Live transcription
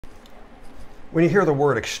When you hear the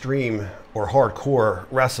word extreme or hardcore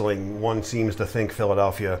wrestling, one seems to think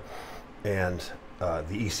Philadelphia and the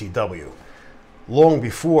ECW. Long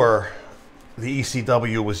before the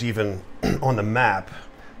ECW was even on the map,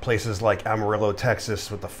 places like Amarillo, Texas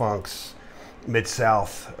with the Funks,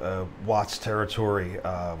 Mid-South, Watts territory,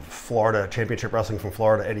 Florida, Championship Wrestling from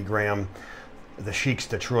Florida, Eddie Graham, the Sheik's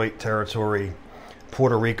Detroit territory,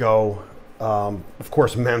 Puerto Rico, of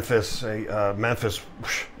course, Memphis. Memphis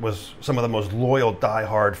was some of the most loyal,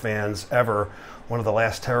 diehard fans ever. One of the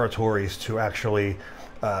last territories to actually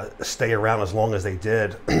stay around as long as they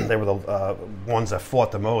did. They were the ones that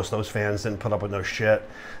fought the most. Those fans didn't put up with no shit.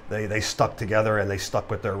 They stuck together and they stuck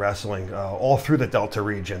with their wrestling all through the Delta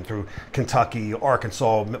region, through Kentucky,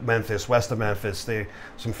 Arkansas, Memphis, west of Memphis.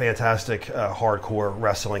 Some fantastic hardcore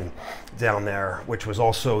wrestling down there, which was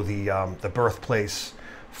also the birthplace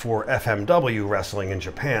for FMW wrestling in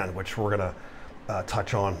Japan, which we're going to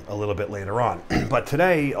touch on a little bit later on. But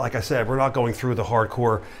today, like I said, we're not going through the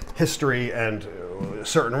hardcore history and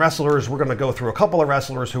certain wrestlers. We're going to go through a couple of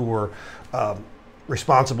wrestlers who were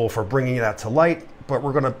responsible for bringing that to light, but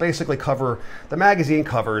we're going to basically cover the magazine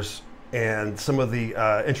covers and some of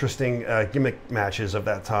the interesting gimmick matches of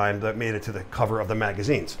that time that made it to the cover of the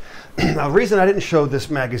magazines. Now, the reason I didn't show this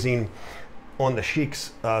magazine on the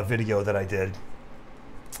Sheik's video that I did,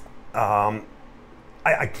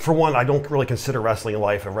 for one, I don't really consider Wrestling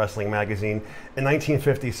Life a wrestling magazine. In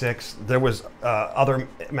 1956, there was other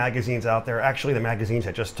magazines out there. Actually, the magazines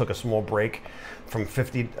had just took a small break from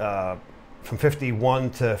 51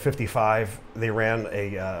 to 55. They ran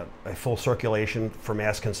a full circulation for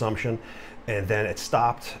mass consumption, and then it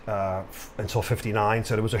stopped until 59.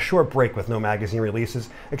 So there was a short break with no magazine releases,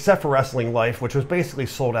 except for Wrestling Life, which was basically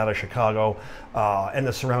sold out of Chicago and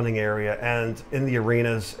the surrounding area, and in the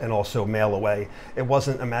arenas, and also mail away. It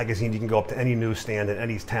wasn't a magazine you can go up to any newsstand in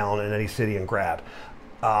any town, in any city and grab.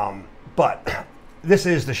 But this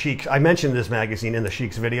is the Sheik. I mentioned this magazine in the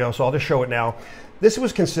Sheik's video, so I'll just show it now. This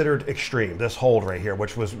was considered extreme, this hold right here,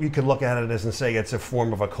 which was, you could look at it as and say it's a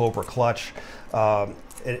form of a cobra clutch.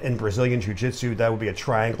 In Brazilian Jiu-Jitsu, that would be a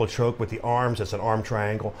triangle choke with the arms. It's an arm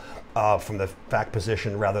triangle from the back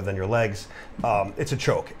position rather than your legs. It's a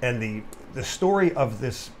choke. And the story of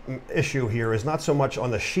this issue here is not so much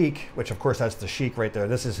on the Sheik, which of course that's the Sheik right there.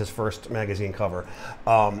 This is his first magazine cover.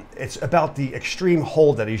 It's about the extreme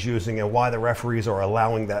hold that he's using and why the referees are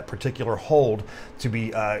allowing that particular hold to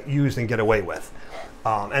be used and get away with.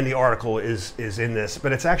 And the article is in this,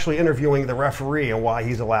 but it's actually interviewing the referee and why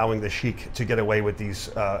he's allowing the Sheik to get away with these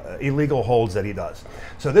illegal holds that he does.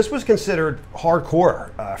 So this was considered hardcore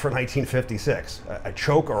for 1956, a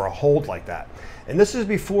choke or a hold like that. And this is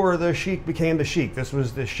before the Sheik became the Sheik. This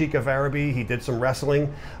was the Sheik of Araby. He did some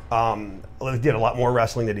wrestling. He did a lot more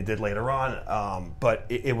wrestling than he did later on. But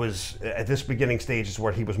it was at this beginning stages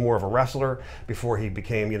where he was more of a wrestler before he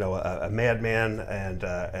became, you know, a madman and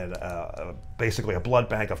basically a blood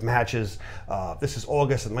bank of matches. This is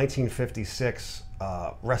August of 1956,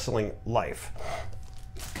 Wrestling Life.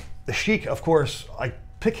 The Sheik, of course, I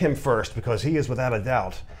pick him first because he is without a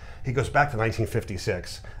doubt, he goes back to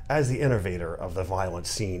 1956 as the innovator of the violent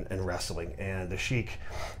scene in wrestling. And the Sheik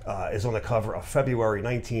is on the cover of February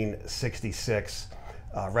 1966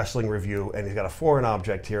 Wrestling Review, and he's got a foreign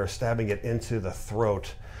object here, stabbing it into the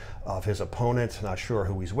throat of his opponent, not sure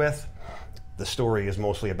who he's with. The story is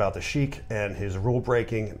mostly about the Sheik and his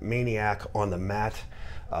rule-breaking maniac on the mat.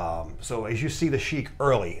 So as you see the Sheik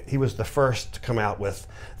early, he was the first to come out with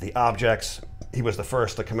the objects. He was the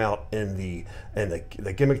first to come out in the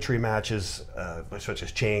gimmickry matches, such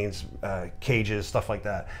as chains, cages, stuff like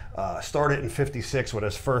that. Started in 56 with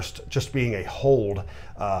his first just being a hold.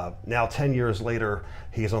 Now 10 years later,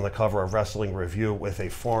 he's on the cover of Wrestling Review with a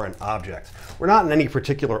foreign object. We're not in any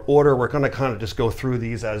particular order. We're going to kind of just go through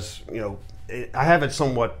these as, you know, I have it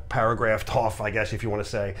somewhat paragraphed off, I guess, if you want to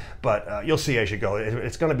say, but you'll see as you go.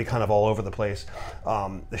 It's going to be kind of all over the place.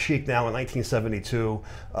 The Sheik now in 1972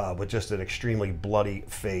 with just an extremely bloody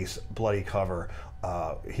face, bloody cover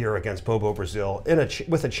here against Bobo Brazil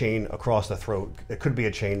with a chain across the throat. It could be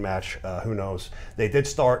a chain match, who knows. They did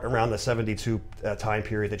start around the 72 time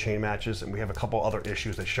period, the chain matches, and we have a couple other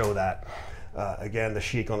issues that show that. Again, the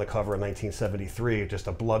Sheik on the cover in 1973, just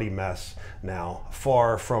a bloody mess now,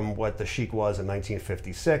 far from what the Sheik was in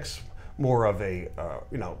 1956, more of a,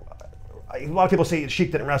 you know, a lot of people say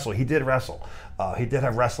Sheik didn't wrestle. He did wrestle. He did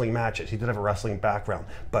have wrestling matches. He did have a wrestling background,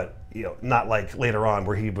 but, you know, not like later on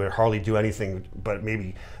where he would hardly do anything but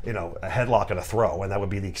maybe, you know, a headlock and a throw, and that would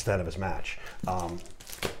be the extent of his match.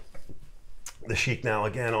 The Sheik now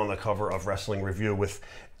again on the cover of Wrestling Review with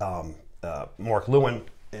Mark Lewin.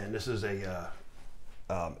 And this is a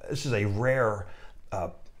This is a rare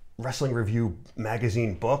wrestling review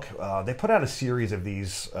magazine book. They put out a series of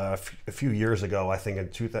these a few years ago, I think in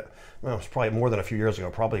 2000, well, it's probably more than a few years ago,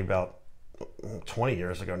 probably about 20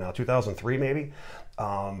 years ago now, 2003 maybe.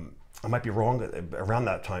 I might be wrong, around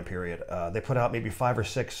that time period. They put out maybe 5 or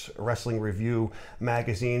 6 wrestling review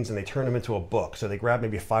magazines, and they turned them into a book. So they grabbed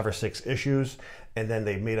maybe 5 or 6 issues, and then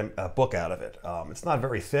they made a book out of it. It's not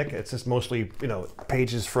very thick. It's just mostly, you know,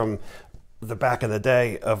 pages from the back of the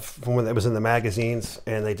day from when it was in the magazines,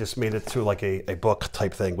 and they just made it to like a book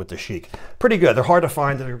type thing with the Sheik. Pretty good. They're hard to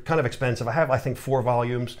find. They're kind of expensive. I have, I think, 4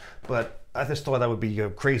 volumes, but I just thought that would be a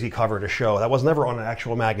crazy cover to show. That was never on an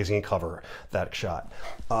actual magazine cover, that shot.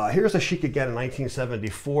 Here's the Sheik again in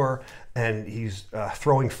 1974, and he's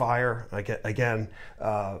throwing fire. Again,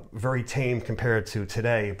 very tame compared to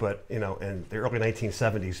today, but you know, in the early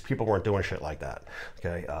 1970s, people weren't doing shit like that.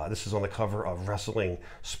 Okay, this is on the cover of Wrestling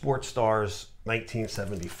Sports Stars,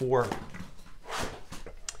 1974.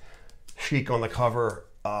 Sheik on the cover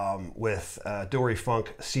with Dory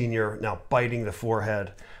Funk Sr. now biting the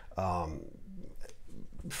forehead.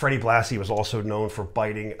 Freddie Blassie was also known for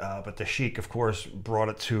biting, but the Sheik, of course, brought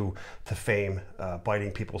it to fame,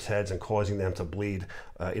 biting people's heads and causing them to bleed.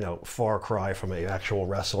 You know, far cry from an actual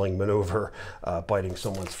wrestling maneuver, biting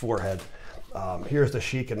someone's forehead. Here's the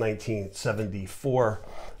Sheik in 1974,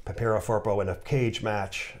 Papero Farpo in a cage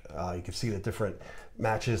match. You can see the different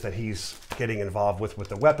matches that he's getting involved with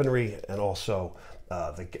the weaponry, and also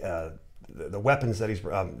the weapons that he's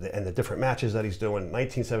and the different matches that he's doing.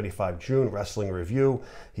 1975 June Wrestling Review.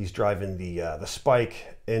 He's driving the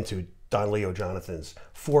spike into Don Leo Jonathan's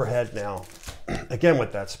forehead now. Again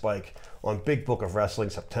with that spike on Big Book of Wrestling,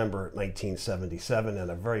 September 1977,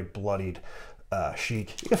 and a very bloodied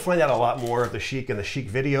Sheik. You can find out a lot more of the Sheik in the Sheik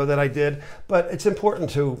video that I did, but it's important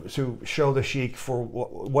to show the Sheik for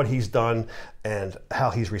what he's done and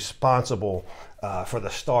how he's responsible for the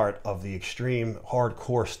start of the extreme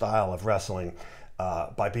hardcore style of wrestling,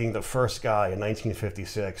 by being the first guy in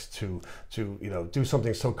 1956 to you know, do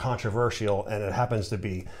something so controversial, and it happens to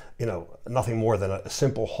be, you know, nothing more than a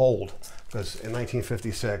simple hold, because in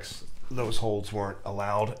 1956 those holds weren't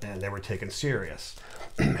allowed and they were taken serious.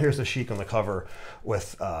 Here's the Sheik on the cover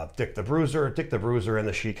with Dick the Bruiser. Dick the Bruiser and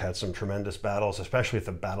the Sheik had some tremendous battles, especially at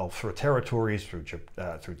the battle for territories through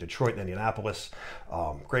Detroit and Indianapolis.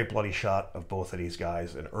 Great bloody shot of both of these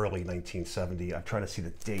guys in early 1970. I'm trying to see the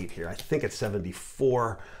date here. I think it's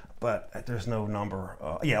 74, but there's no number.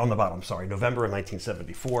 Yeah, on the bottom, sorry. November of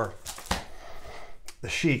 1974. The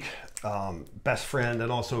Sheik, best friend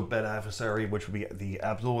and also bed adversary, which would be the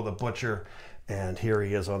Abdullah the Butcher. And here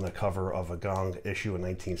he is on the cover of a Gong issue in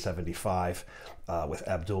 1975 with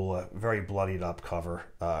Abdullah. Very bloodied up cover,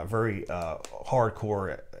 very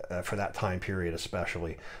hardcore for that time period,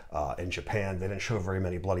 especially in Japan. They didn't show very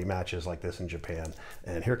many bloody matches like this in Japan.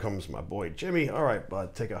 And here comes my boy Jimmy. All right,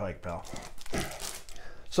 bud, take a hike, pal.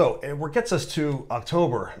 So it gets us to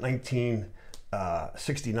October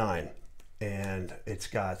 1969, and it's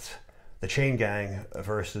got the Chain Gang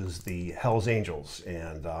versus the Hells Angels.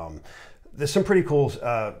 And there's some pretty cool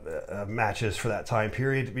matches for that time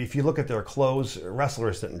period. If you look at their clothes,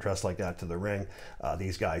 wrestlers didn't dress like that to the ring.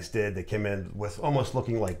 These guys did. They came in with almost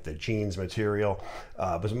looking like the jeans material.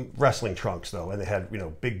 It was wrestling trunks though, and they had, you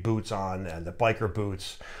know, big boots on and the biker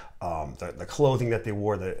boots. The clothing that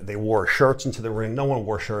they wore shirts into the ring. No one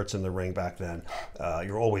wore shirts in the ring back then.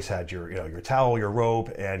 You always had your, you know, your towel, your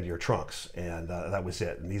robe, and your trunks, and that was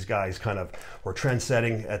it. And these guys kind of were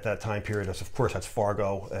trend-setting at that time period. Of course, that's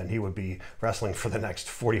Fargo, and he would be wrestling for the next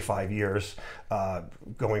 45 years,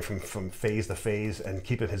 going from phase to phase and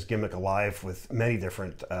keeping his gimmick alive with many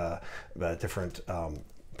different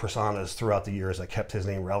personas throughout the years that kept his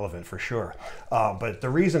name relevant for sure. But the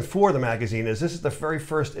reason for the magazine is this is the very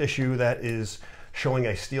first issue that is showing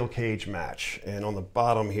a steel cage match. And on the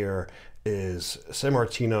bottom here is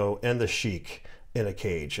Sammartino and the Sheik in a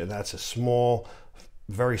cage. And that's a small,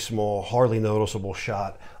 very small, hardly noticeable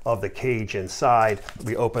shot of the cage inside.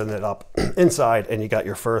 We open it up inside and you got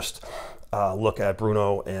your first look at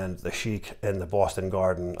Bruno and the Sheik in the Boston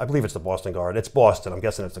Garden. I believe it's the Boston Garden. It's Boston. I'm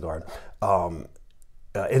guessing it's the Garden.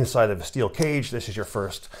 Inside of a steel cage. This is your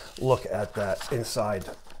first look at that inside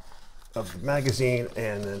of the magazine.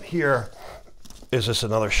 And then here is just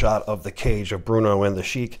another shot of the cage of Bruno and the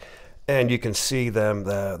Sheik. And you can see them,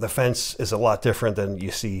 the fence is a lot different than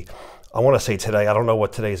you see, I want to say today. I don't know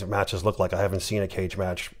what today's matches look like. I haven't seen a cage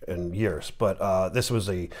match in years, but this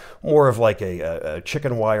was more of like a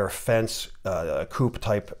chicken wire fence, a coop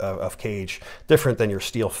type of cage, different than your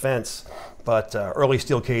steel fence. But early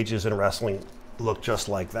steel cages in wrestling look just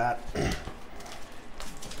like that.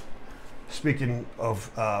 Speaking of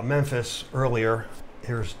Memphis earlier,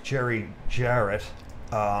 here's Jerry Jarrett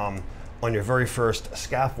on your very first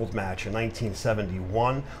scaffold match in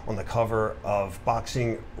 1971 on the cover of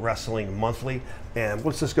Boxing Wrestling Monthly. And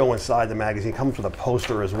let's just go inside the magazine. It comes with a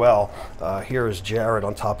poster as well. Here is Jarrett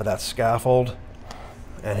on top of that scaffold.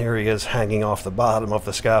 And here he is hanging off the bottom of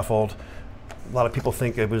the scaffold. A lot of people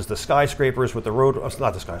think it was the skyscrapers with the road,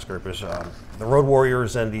 not the skyscrapers, the Road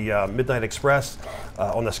Warriors and the Midnight Express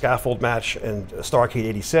on the scaffold match in Starrcade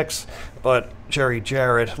 '86. But Jerry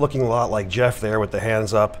Jarrett, looking a lot like Jeff there with the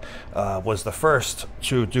hands up, was the first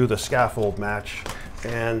to do the scaffold match.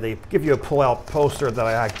 And they give you a pull-out poster that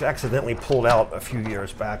I accidentally pulled out a few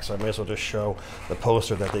years back, so I may as well just show the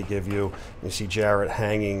poster that they give you. You see Jarrett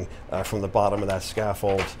hanging from the bottom of that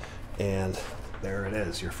scaffold, and there it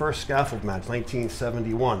is, your first scaffold match,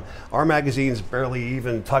 1971. Our magazines barely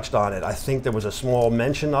even touched on it. I think there was a small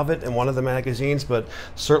mention of it in one of the magazines, but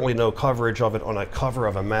certainly no coverage of it on a cover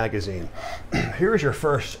of a magazine. Here's your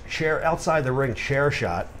first chair, outside the ring chair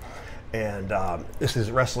shot. And this is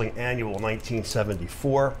Wrestling Annual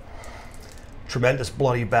 1974. Tremendous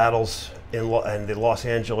bloody battles in the Los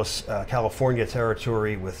Angeles, California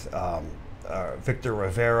territory with Victor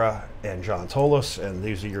Rivera and John Tolos, and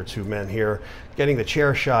these are your two men here. Getting the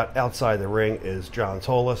chair shot outside the ring is John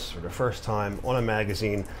Tolos for the first time on a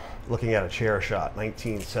magazine looking at a chair shot,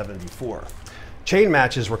 1974. Chain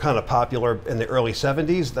matches were kind of popular in the early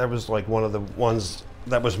 70s. That was like one of the ones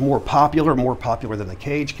that was more popular than the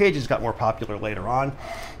cage. Cages got more popular later on,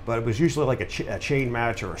 but it was usually like a chain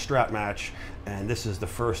match or a strap match, and this is the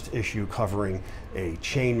first issue covering a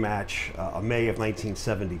chain match, May of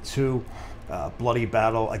 1972. Bloody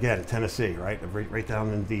battle, again, Tennessee, right down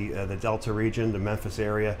in the Delta region, the Memphis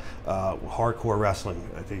area, hardcore wrestling.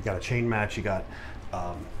 You got a chain match, you got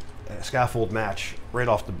a scaffold match right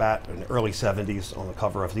off the bat in the early 70s on the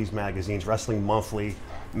cover of these magazines. Wrestling Monthly,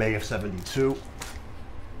 May of 72.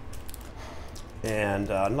 And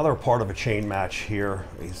another part of a chain match here,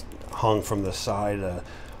 he's hung from the side,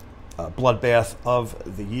 bloodbath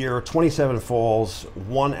of the year, 27 falls,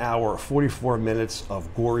 1 hour, 44 minutes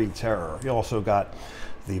of gory terror. You also got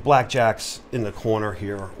the Blackjacks in the corner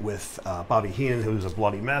here with Bobby Heenan, who's a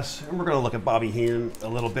bloody mess. And we're going to look at Bobby Heenan a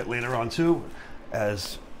little bit later on too.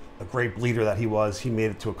 As a great bleeder that he was, he made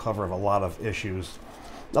it to a cover of a lot of issues.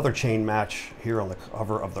 Another chain match here on the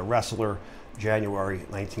cover of The Wrestler, January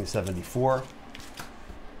 1974.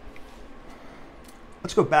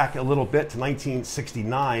 Let's go back a little bit to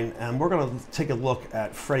 1969, and we're going to take a look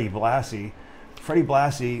at Freddie Blassie. Freddie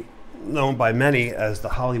Blassie, known by many as the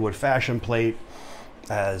Hollywood Fashion Plate,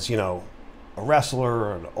 as, you know, a wrestler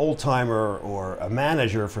or an old-timer or a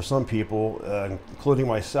manager for some people, including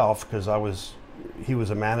myself, because he was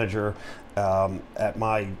a manager at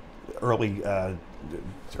my early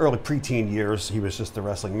preteen years. He was just the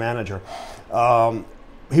wrestling manager.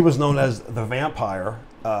 He was known as the Vampire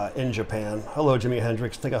in Japan. Hello, Jimi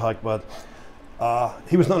Hendrix. Take a hike, bud.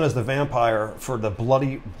 He was known as the Vampire for the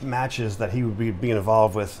bloody matches that he would be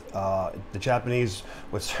involved with. The Japanese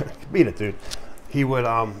would beat it, dude. He would.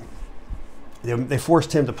 They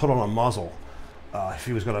forced him to put on a muzzle if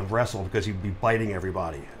he was going to wrestle, because he'd be biting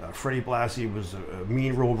everybody. Freddie Blassie was a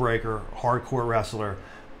mean rule breaker, hardcore wrestler.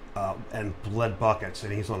 And bled buckets,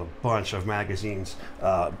 and he's on a bunch of magazines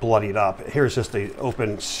bloodied up. Here's just the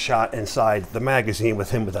open shot inside the magazine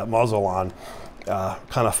with him with that muzzle on.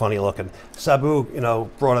 Kind of funny looking. Sabu, you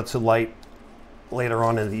know, brought it to light later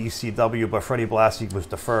on in the ECW, but Freddie Blassie was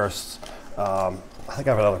the first. I think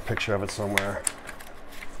I have another picture of it somewhere.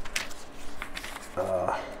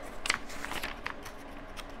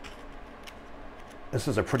 This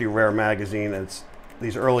is a pretty rare magazine.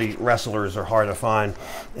 These early wrestlers are hard to find,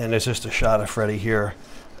 and there's just a shot of Freddie here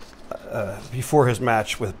before his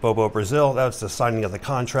match with Bobo Brazil. That was the signing of the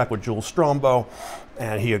contract with Jules Strombo,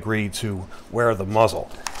 and he agreed to wear the muzzle.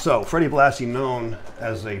 So Freddie Blassie, known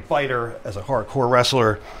as a fighter, as a hardcore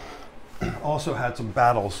wrestler, also had some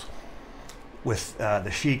battles with the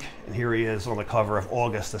Sheik, and here he is on the cover of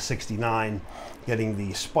August of '69, getting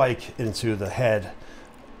the spike into the head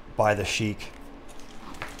by the Sheik.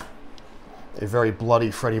 A very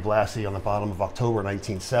bloody Freddie Blassie on the bottom of October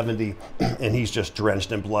 1970, and he's just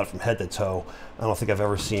drenched in blood from head to toe. I don't think I've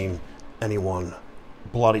ever seen anyone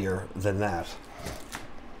bloodier than that.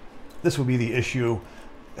 This would be the issue,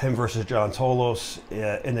 him versus John Tolos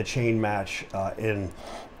in the chain match in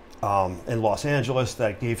Los Angeles,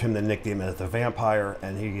 that gave him the nickname as the Vampire,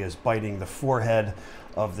 and he is biting the forehead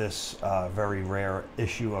of this very rare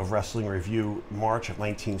issue of Wrestling Review, March of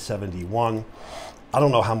 1971. I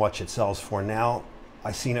don't know how much it sells for now.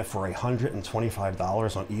 I seen it for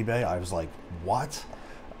 $125 on eBay. I was like, what?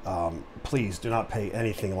 Please do not pay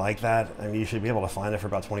anything like that. I mean, you should be able to find it for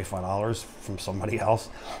about $25 from somebody else.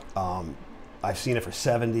 I've seen it for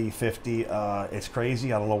 70, 50. It's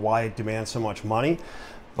crazy. I don't know why it demands so much money,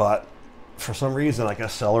 but for some reason, I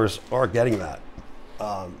guess sellers are getting that.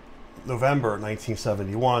 November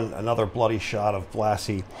 1971, another bloody shot of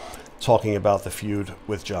Blassie talking about the feud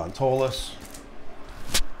with John Tolis.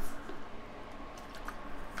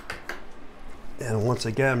 And once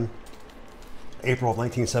again, April of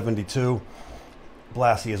 1972,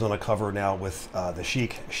 Blassie is on a cover now with the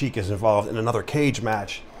Sheik. Sheik is involved in another cage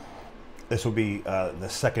match. This will be the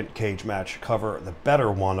second cage match cover, the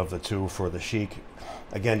better one of the two for the Sheik.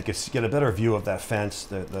 Again, you can get a better view of that fence,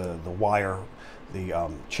 the wire, the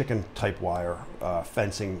chicken type wire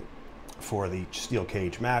fencing for the steel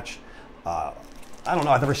cage match. I don't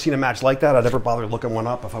know, I've never seen a match like that. I never bothered looking one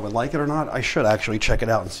up if I would like it or not. I should actually check it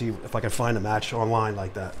out and see if I can find a match online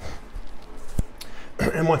like that.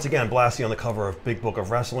 And once again, Blassie on the cover of Big Book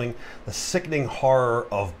of Wrestling, the sickening horror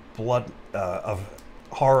of blood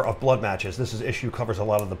matches. This issue covers a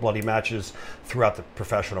lot of the bloody matches throughout the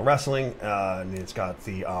professional wrestling, and it's got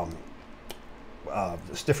the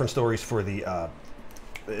different stories for the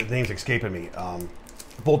names escaping me.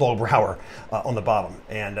 Bulldog Brower on the bottom,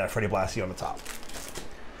 and Freddie Blassie on the top.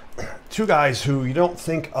 Two guys who you don't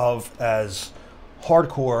think of as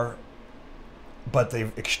hardcore, but they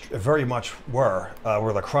very much were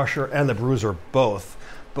the Crusher and the Bruiser both.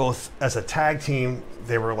 Both as a tag team,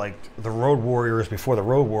 they were like the Road Warriors before the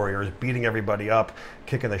Road Warriors, beating everybody up,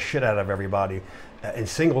 kicking the shit out of everybody. In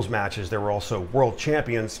singles matches, they were also world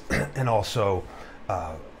champions and also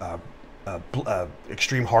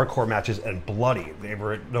extreme hardcore matches and bloody. They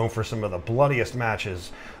were known for some of the bloodiest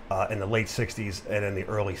matches in the late 60s and in the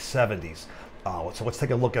early 70s. So let's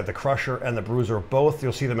take a look at the Crusher and the Bruiser both.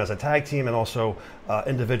 You'll see them as a tag team and also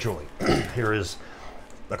individually. Here is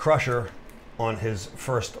the Crusher on his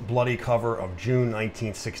first bloody cover of June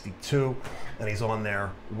 1962, and he's on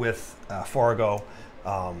there with Fargo.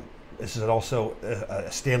 This is also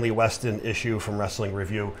a Stanley Weston issue from Wrestling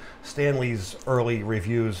Review. Stanley's early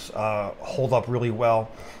reviews hold up really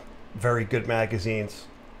well. Very good magazines.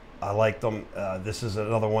 I like them. This is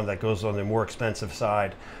another one that goes on the more expensive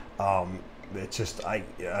side. It's just, I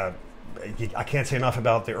can't say enough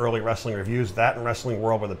about the early Wrestling Reviews. That and Wrestling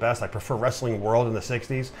World were the best. I prefer Wrestling World in the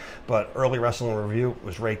 60s, but early Wrestling Review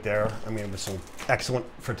was right there. I mean, it was some excellent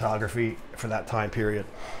photography for that time period.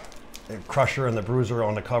 Crusher and the Bruiser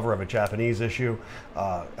on the cover of a Japanese issue.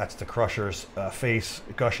 That's the Crusher's face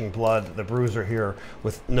gushing blood. The Bruiser here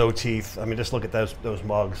with no teeth. I mean, just look at those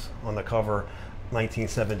mugs on the cover,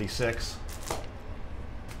 1976.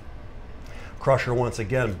 Crusher once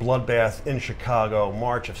again, Bloodbath in Chicago,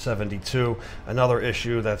 March of 72. Another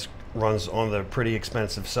issue that runs on the pretty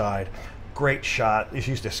expensive side. Great shot. This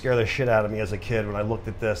used to scare the shit out of me as a kid. When I looked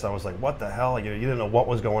at this, I was like, what the hell? You didn't know what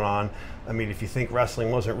was going on. I mean, if you think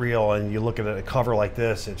wrestling wasn't real and you look at a cover like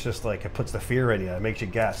this, it's just like it puts the fear in you. It makes you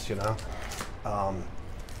guess, you know?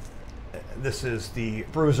 This is the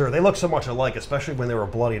Bruiser. They look so much alike, especially when they were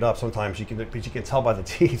bloodied up. Sometimes you can tell by the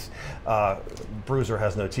teeth. Bruiser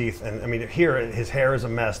has no teeth, and I mean here his hair is a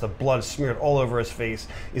mess. The blood smeared all over his face.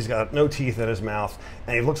 He's got no teeth in his mouth,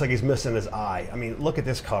 and he looks like he's missing his eye. I mean, look at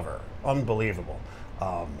this cover, unbelievable.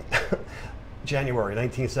 January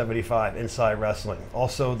 1975, Inside Wrestling.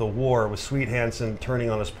 Also, the War with Sweet Hansen turning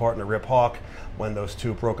on his partner Rip Hawk when those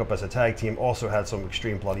two broke up as a tag team. Also had some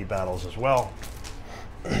extreme bloody battles as well.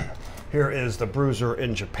 Here is the Bruiser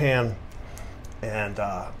in Japan, and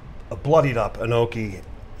a bloodied up Inoki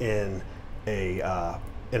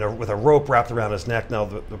with a rope wrapped around his neck. Now,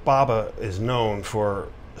 the Baba is known for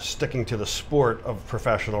sticking to the sport of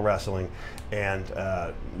professional wrestling and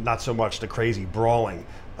not so much the crazy brawling,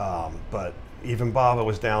 but even Baba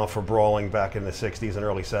was down for brawling back in the 60s and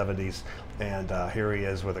early 70s, and here he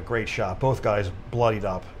is with a great shot. Both guys bloodied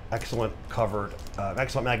up. Excellent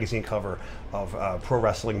magazine cover of Pro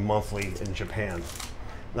Wrestling Monthly in Japan.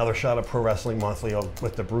 Another shot of Pro Wrestling Monthly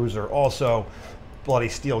with the Bruiser. Also, bloody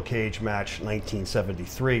steel cage match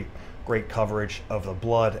 1973. Great coverage of the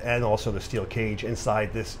blood and also the steel cage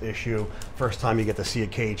inside this issue. First time you get to see a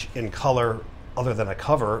cage in color other than a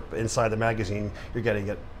cover inside the magazine. You're getting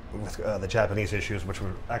it with the Japanese issues, which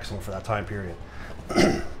were excellent for that time period.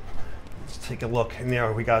 Let's take a look. And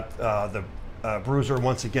there we got the Bruiser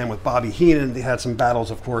once again with Bobby Heenan. They had some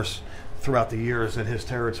battles, of course, throughout the years in his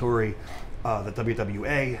territory, the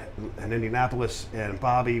WWA in Indianapolis, and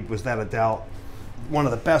Bobby was, without a doubt, one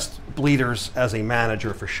of the best bleeders as a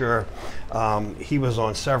manager for sure. He was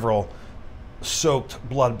on several soaked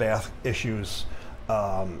bloodbath issues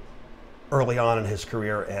early on in his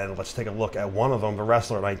career, and let's take a look at one of them, the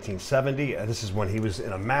wrestler 1970. And this is when he was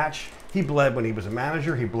in a match. He bled when he was a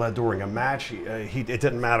manager. He bled during a match. It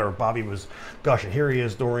didn't matter. Bobby was gushing. Here he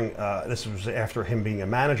is during, this was after him being a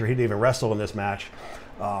manager. He didn't even wrestle in this match.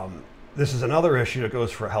 This is another issue that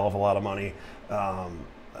goes for a hell of a lot of money.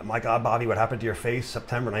 My God, Bobby, what happened to your face?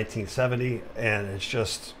 September 1970. And it's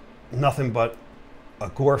just nothing but a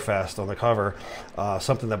gore fest on the cover.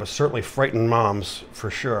 Something that was certainly frightened moms for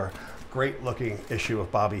sure. Great looking issue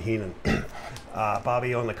of Bobby Heenan.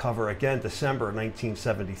 Bobby on the cover again, December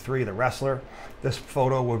 1973, the wrestler. This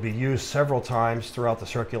photo would be used several times throughout the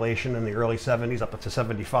circulation in the early 70s, up to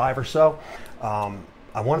 75 or so.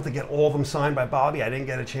 I wanted to get all of them signed by Bobby. I didn't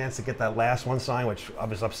get a chance to get that last one signed, which I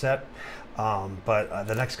was upset. But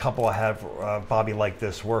the next couple I have Bobby like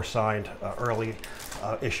this were signed early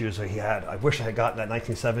issues that he had. I wish I had gotten that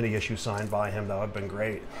 1970 issue signed by him. That would have been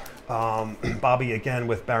great. Bobby again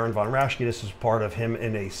with Baron von Raschke. This is part of him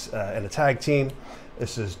in a tag team.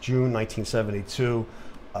 This is June 1972,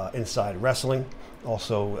 Inside Wrestling.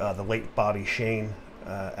 Also the late Bobby Shane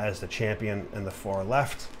as the champion in the far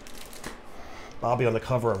left. Bobby on the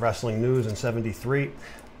cover of Wrestling News in 73.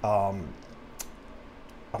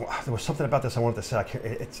 There was something about this I wanted to say.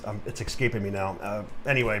 It's escaping me now.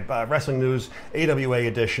 Anyway, Wrestling News, AWA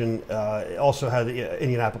edition. Also had the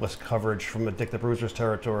Indianapolis coverage from the Dick the Bruiser's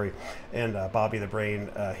territory, and Bobby the Brain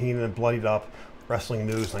Heenan, bloodied up. Wrestling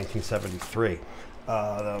News, 1973.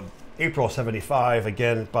 April 75,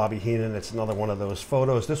 again, Bobby Heenan. It's another one of those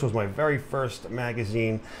photos. This was my very first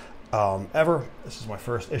magazine ever. This is my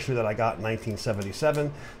first issue that I got in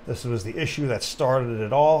 1977. This was the issue that started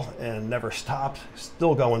it all and never stopped.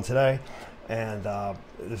 Still going today. And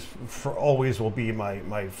this for always will be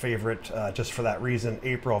my favorite, just for that reason.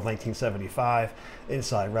 April of 1975,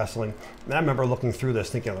 Inside Wrestling. And I remember looking through this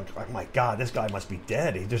thinking, oh my God, this guy must be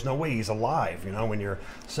dead. There's no way he's alive. You know, when you're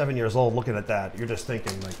 7 years old looking at that, you're just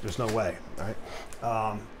thinking, like, there's no way,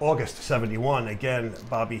 right? August 71, again,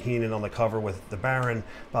 Bobby Heenan on the cover with the Baron.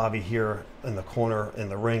 Bobby here in the corner in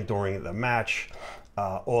the ring during the match.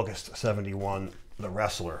 August 71, the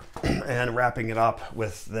wrestler. And wrapping it up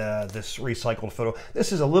with this recycled photo.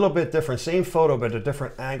 This is a little bit different, same photo but a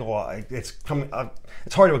different angle. It's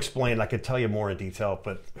hard to explain. I could tell you more in detail,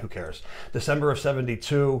 but who cares. December of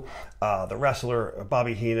 72, the wrestler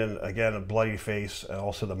Bobby Heenan, again a bloody face, and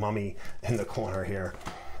also the mummy in the corner here.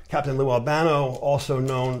 Captain Lou Albano, also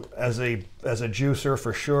known as a juicer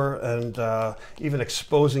for sure, and even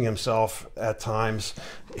exposing himself at times.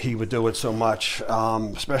 He would do it so much,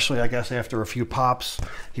 especially I guess after a few pops,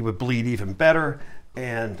 he would bleed even better.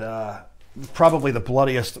 And probably the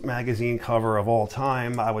bloodiest magazine cover of all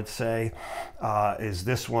time, I would say, is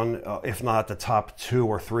this one, if not the top 2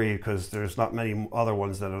 or 3, because there's not many other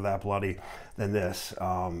ones that are that bloody than this.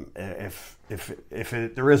 If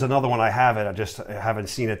there is another one, I have it. I haven't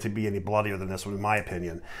seen it to be any bloodier than this one, in my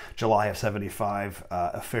opinion. July of 75,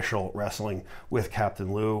 official wrestling with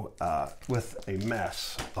Captain Lou, with a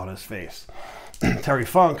mess on his face. Terry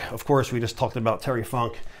Funk, of course, we just talked about Terry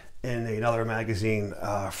Funk in another magazine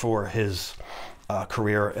for his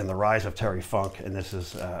career and the rise of Terry Funk. And this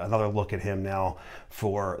is another look at him now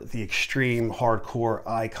for the extreme hardcore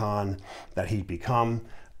icon that he'd become.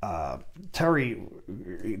 Terry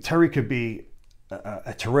could be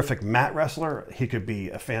a terrific mat wrestler. He could be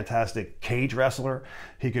a fantastic cage wrestler.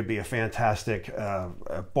 He could be a fantastic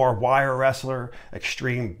barbed wire wrestler,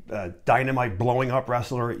 extreme dynamite blowing up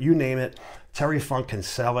wrestler. You name it, Terry Funk can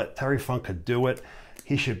sell it. Terry Funk could do it.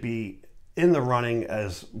 He should be in the running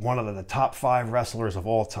as one of the top 5 wrestlers of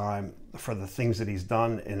all time for the things that he's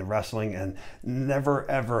done in wrestling, and never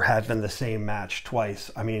ever had been the same match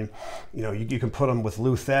twice. I mean, you know, you can put him with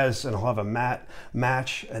Lou Thez and he'll have a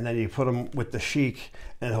match, and then you put him with the Sheik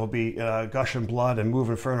and he'll be gushing blood and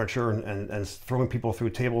moving furniture and throwing people through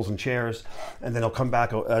tables and chairs, and then he'll come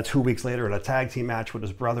back 2 weeks later in a tag team match with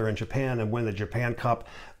his brother in Japan and win the Japan Cup.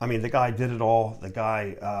 I mean, the guy did it all. The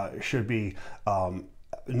guy should be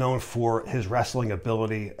known for his wrestling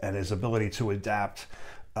ability and his ability to adapt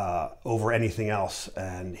over anything else,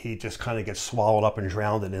 and he just kind of gets swallowed up and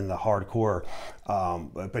drowned in the hardcore,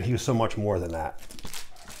 but he was so much more than that.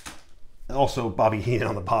 And also Bobby Heenan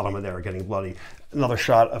on the bottom of there getting bloody. Another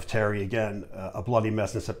shot of Terry again, a bloody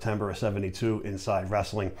mess in September of 72, Inside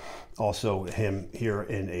Wrestling. Also him here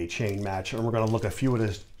in a chain match, and we're going to look at a few of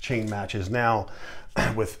his chain matches now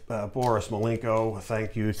with Boris Malenko.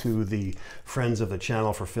 Thank you to the friends of the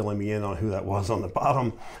channel for filling me in on who that was on the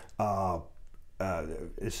bottom.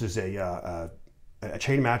 This is a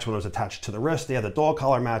chain match when it was attached to the wrist. They had the dog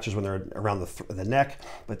collar matches when they're around the neck,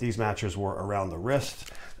 but these matches were around the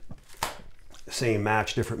wrist. Same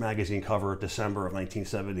match, different magazine cover, December of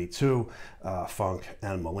 1972, Funk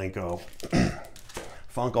and Malenko.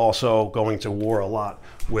 Funk also going to war a lot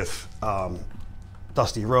with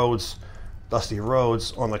Dusty Rhodes. Dusty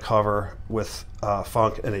Rhodes on the cover with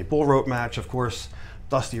Funk in a bull rope match. Of course,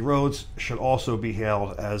 Dusty Rhodes should also be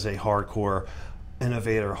hailed as a hardcore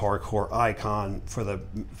innovator, hardcore icon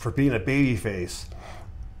for being a babyface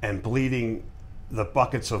and bleeding the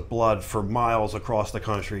buckets of blood for miles across the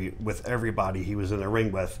country with everybody he was in the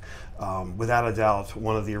ring with. Without a doubt,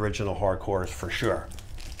 one of the original hardcores for sure.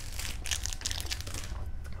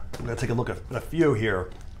 I'm going to take a look at a few here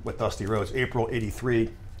with Dusty Rhodes. April '83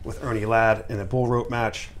 with Ernie Ladd in a bull rope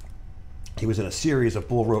match. He was in a series of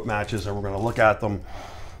bull rope matches, and we're going to look at them.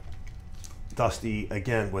 Dusty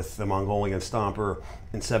again with the Mongolian Stomper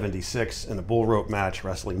in '76 in a bull rope match,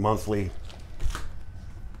 Wrestling Monthly.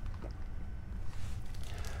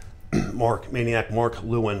 Maniac Mark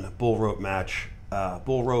Lewin bull rope match.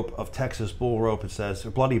 Bull rope of Texas bull rope, it says.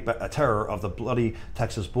 A terror of the bloody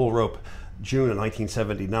Texas bull rope, June of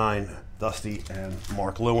 1979. Dusty and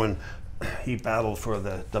Mark Lewin. He battled for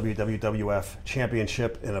the WWF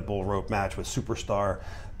Championship in a bull rope match with superstar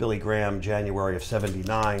Billy Graham, January of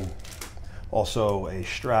 '79. Also a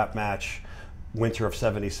strap match, winter of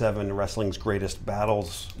 '77, Wrestling's Greatest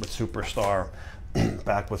Battles with Superstar.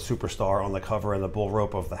 Back with Superstar on the cover and the bull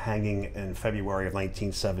rope of The Hanging in February of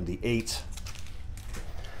 1978.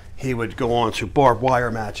 He would go on to barbed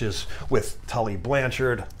wire matches with Tully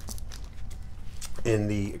Blanchard in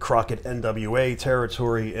the Crockett NWA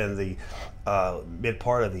territory in the mid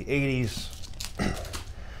part of the 80s.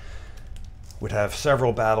 Would have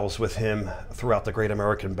several battles with him throughout the Great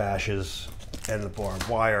American Bashes and the barbed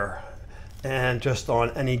wire. And just on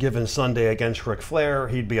any given Sunday against Ric Flair,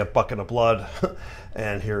 he'd be a bucket of blood.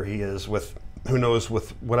 And here he is with, who knows, with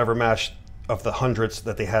whatever match of the hundreds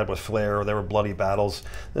that they had with Flair. There were bloody battles.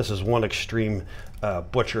 This is one extreme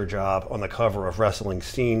butcher job on the cover of Wrestling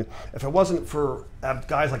Scene. If it wasn't for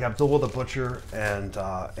guys like Abdullah the Butcher and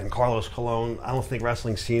Carlos Colon, I don't think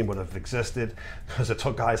Wrestling Scene would have existed, because it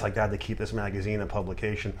took guys like that to keep this magazine in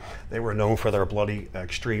publication. They were known for their bloody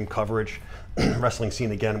extreme coverage. Wrestling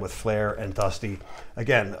Scene again with Flair and Dusty.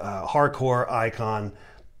 Again, hardcore icon.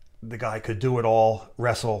 The guy could do it all,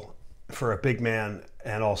 wrestle for a big man,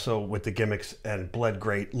 and also with the gimmicks, and bled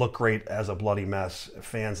great, looked great as a bloody mess.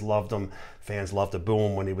 Fans loved him. Fans loved to boo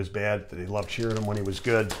him when he was bad. They loved cheering him when he was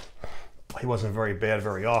good. He wasn't very bad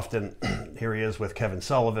very often. Here he is with Kevin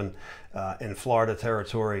Sullivan in Florida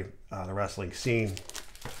territory, the Wrestling Scene.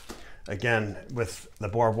 Again, with the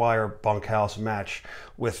barbed wire bunkhouse match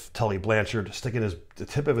with Tully Blanchard, sticking the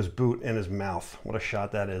tip of his boot in his mouth. What a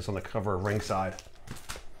shot that is on the cover of Ringside.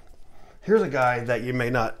 Here's a guy that you may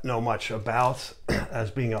not know much about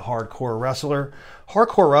as being a hardcore wrestler.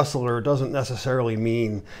 Hardcore wrestler doesn't necessarily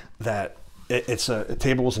mean that it's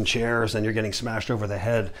tables and chairs and you're getting smashed over the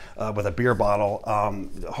head with a beer bottle.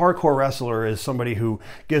 Hardcore wrestler is somebody who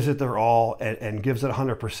gives it their all and gives it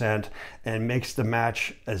 100% and makes the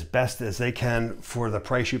match as best as they can for the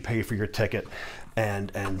price you pay for your ticket,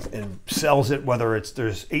 and sells it, whether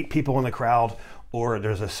there's 8 people in the crowd or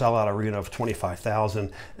there's a sellout arena of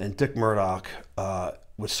 25,000. And Dick Murdoch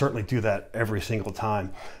would certainly do that every single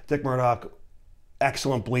time. Dick Murdoch,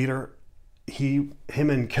 excellent bleeder. Him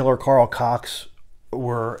and Killer Carl Cox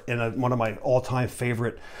were in one of my all-time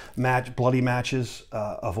favorite bloody matches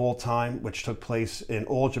of all time, which took place in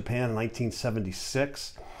All Japan in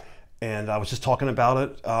 1976. And I was just talking about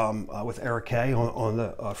it with Eric Kay, on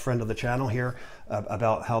the friend of the channel here,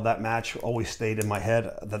 about how that match always stayed in my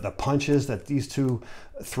head. That the punches that these two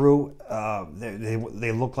threw,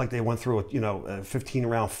 they looked like they went through a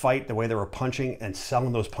 15-round fight. The way they were punching and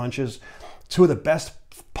selling those punches, two of the best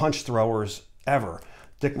punch throwers ever,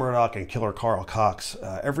 Dick Murdoch and Killer Carl Cox.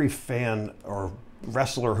 Every fan or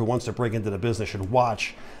wrestler who wants to break into the business should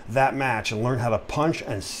watch that match and learn how to punch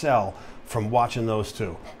and sell from watching those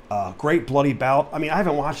two. Great bloody bout. I mean, I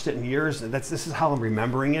haven't watched it in years. This is how I'm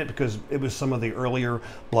remembering it, because it was some of the earlier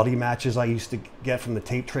bloody matches I used to get from the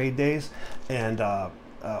tape trade days. And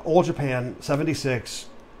All Japan '76,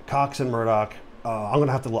 Cox and Murdoch. I'm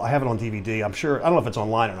gonna have to look. I have it on DVD. I'm sure. I don't know if it's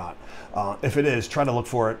online or not. If it is, try to look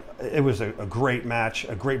for it. It was a great match,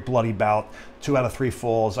 a great bloody bout. 2 out of 3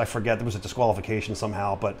 falls. I forget, there was a disqualification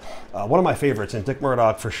somehow, but one of my favorites. And Dick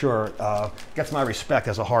Murdoch for sure gets my respect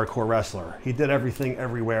as a hardcore wrestler. He did everything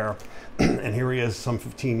everywhere, and here he is, some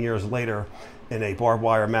 15 years later, in a barbed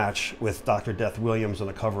wire match with Dr. Death Williams on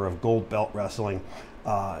the cover of Gold Belt Wrestling,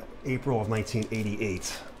 April of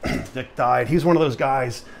 1988. Dick died. He's one of those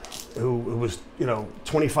guys who was,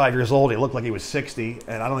 25 years old. He looked like he was 60,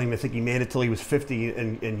 and I don't even think he made it till he was 50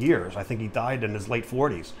 in years. I think he died in his late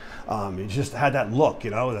 40s. He just had that look,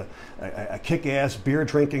 a kick-ass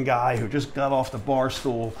beer-drinking guy who just got off the bar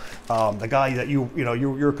stool, the guy that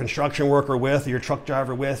you're a construction worker with, your truck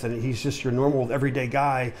driver with, and he's just your normal everyday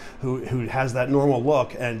guy who has that normal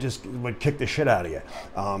look and just would kick the shit out of you.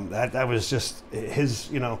 That was just his,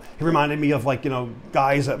 he reminded me of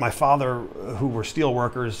guys that my father who were steel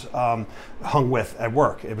workers hung with at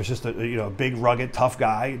work. It was just a big, rugged, tough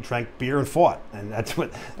guy, drank beer and fought, and that's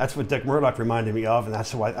what Dick Murdoch reminded me of, and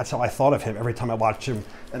that's how I thought of him every time I watched him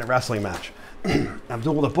in a wrestling match.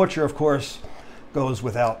 Abdullah the Butcher, of course, goes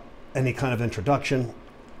without any kind of introduction.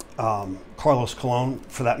 Carlos Colon,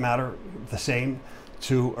 for that matter, the same.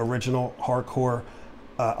 Two original hardcore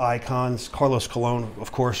icons. Carlos Colon,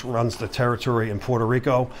 of course, runs the territory in Puerto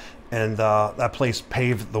Rico, and that place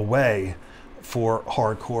paved the way for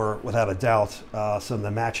hardcore, without a doubt. Some of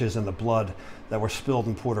the matches and the blood that were spilled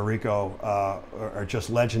in Puerto Rico are just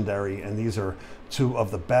legendary, and these are two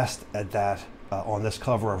of the best at that on this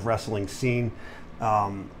cover of Wrestling Scene.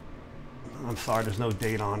 I'm sorry, there's no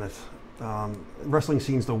date on it. Wrestling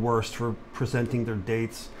Scene's the worst for presenting their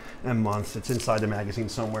dates and months. It's inside the magazine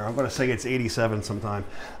somewhere. I'm going to say it's 87 sometime.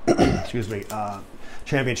 Excuse me.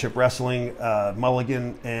 Championship Wrestling,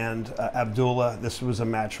 Mulligan and Abdullah. This was a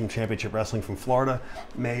match from Championship Wrestling from Florida,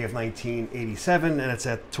 May of 1987, and it's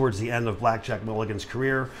towards the end of Blackjack Mulligan's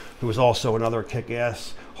career, who was also another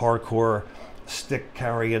kick-ass, hardcore,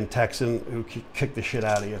 stick-carrying Texan who kicked the shit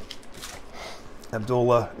out of you.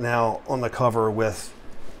 Abdullah now on the cover with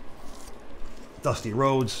Dusty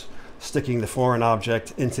Rhodes sticking the foreign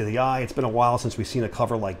object into the eye. It's been a while since we've seen a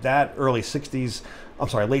cover like that. Late 60s,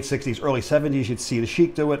 early 70s, you'd see the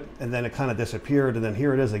Sheik do it, and then it kind of disappeared, and then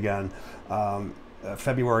here it is again.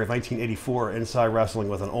 February of 1984, Inside Wrestling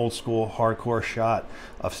with an old school hardcore shot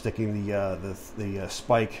of sticking the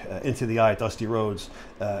spike into the eye at Dusty Rhodes,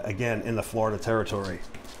 again in the Florida territory.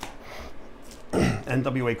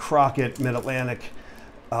 NWA Crockett, Mid-Atlantic.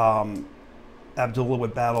 Abdullah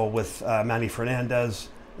would battle with Manny Fernandez,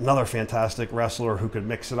 another fantastic wrestler who could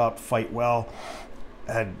mix it up, fight well,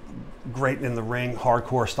 had great in the ring,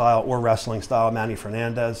 hardcore style or wrestling style. Manny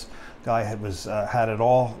Fernandez, guy had it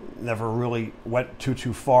all, never really went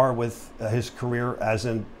too far with his career, as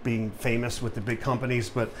in being famous with the big companies,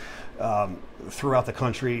 but throughout the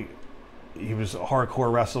country, he was a hardcore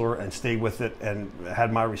wrestler and stayed with it and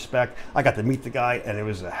had my respect. I got to meet the guy, and it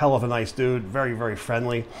was a hell of a nice dude, very, very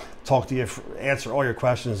friendly. Talk to you, answer all your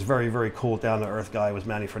questions. Very, very cool, down-to-earth guy was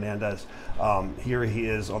Manny Fernandez. Here he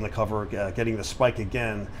is on the cover, getting the spike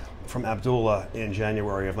again from Abdullah in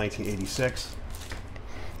January of 1986.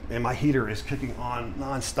 And my heater is kicking on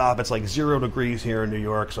nonstop. It's like 0 degrees here in New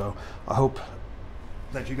York, so I hope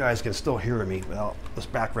that you guys can still hear me without this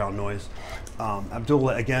background noise.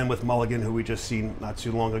 Abdullah again with Mulligan, who we just seen not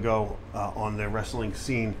too long ago on the Wrestling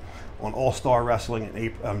Scene on All-Star Wrestling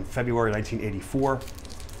in February 1984.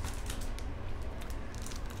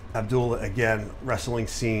 Abdullah again, Wrestling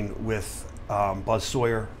Scene with Buzz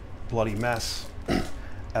Sawyer, Bloody Mess.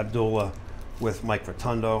 Abdullah with Mike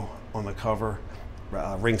Rotundo on the cover,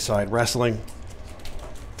 Ringside Wrestling.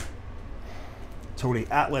 Tony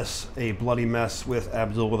Atlas, a Bloody Mess with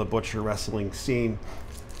Abdullah the Butcher, Wrestling Scene.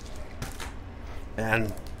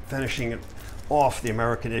 And finishing it off, the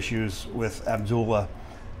American issues with Abdullah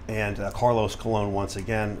and Carlos Colon once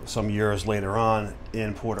again, some years later on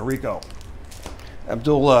in Puerto Rico.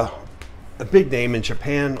 Abdullah, a big name in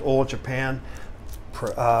Japan, All Japan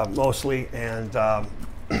mostly, and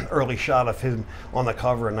early shot of him on the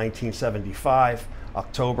cover in 1975,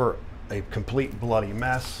 October, a complete bloody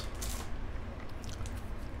mess.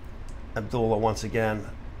 Abdullah once again,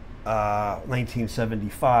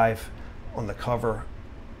 1975 on the cover,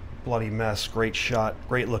 bloody mess, great shot,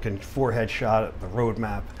 great looking forehead shot at the road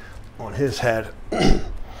map on his head.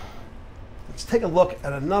 Let's take a look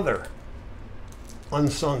at another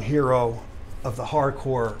unsung hero of the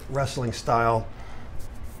hardcore wrestling style.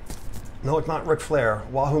 No, it's not Ric Flair,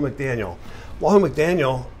 Wahoo McDaniel. Wahoo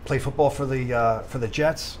McDaniel played football for the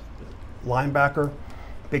Jets, linebacker,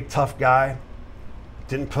 big tough guy,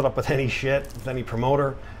 didn't put up with any shit with any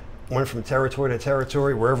promoter, went from territory to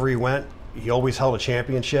territory. Wherever he went, he always held a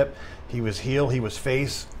championship. He was heel, he was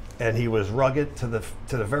face, and he was rugged to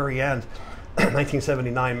the very end.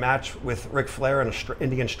 1979 match with Ric Flair in an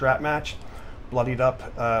Indian strap match, bloodied up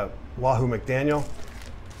Wahoo McDaniel.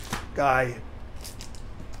 Guy,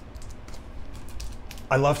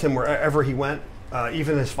 I loved him wherever he went,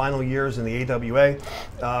 even his final years in the AWA.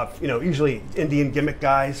 Usually Indian gimmick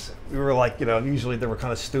guys, we were like, usually they were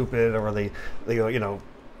kind of stupid, or they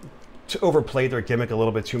overplayed their gimmick a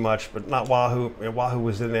little bit too much, but not Wahoo. Wahoo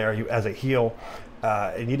was in there as a heel,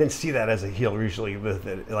 and you didn't see that as a heel usually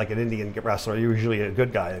with like an Indian wrestler. Usually a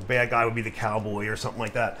good guy. A bad guy would be the cowboy or something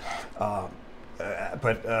like that.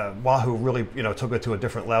 But Wahoo really, took it to a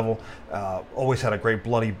different level. Always had a great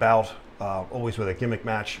bloody bout, always with a gimmick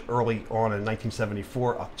match early on in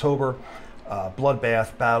 1974, October.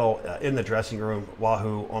 Bloodbath battle in the dressing room.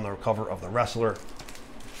 Wahoo on the cover of The Wrestler.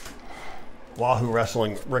 Wahoo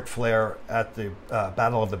wrestling Ric Flair at the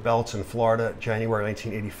Battle of the Belts in Florida, January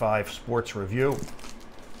 1985, Sports Review.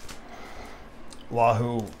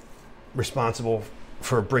 Wahoo responsible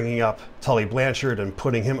for bringing up Tully Blanchard and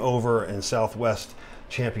putting him over in Southwest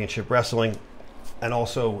Championship Wrestling, and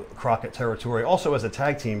also Crockett Territory. Also as a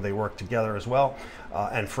tag team, they worked together as well,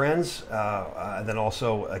 and friends, and then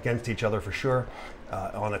also against each other for sure,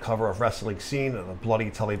 on the cover of Wrestling Scene, the bloody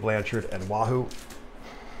Tully Blanchard and Wahoo.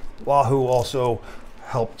 Wahoo also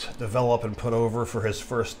helped develop and put over for his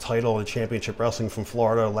first title in Championship Wrestling from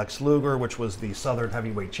Florida, Lex Luger, which was the Southern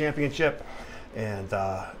Heavyweight Championship, and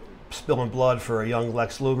spilling blood for a young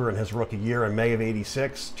Lex Luger in his rookie year in May of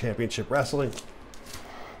 '86, Championship Wrestling.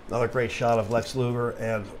 Another great shot of Lex Luger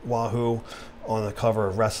and Wahoo on the cover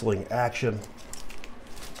of Wrestling Action.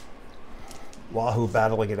 Wahoo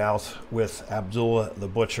battling it out with Abdullah the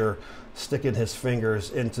Butcher, sticking his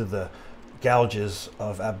fingers into the gouges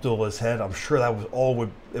of Abdullah's head. I'm sure that was all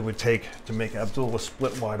it would take to make Abdullah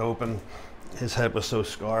split wide open. His head was so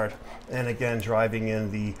scarred. And again, driving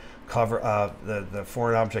in the cover, the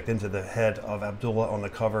foreign object into the head of Abdullah on the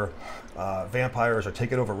cover. Vampires Are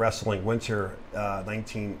Taking Over Wrestling, Winter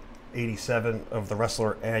 1987 of The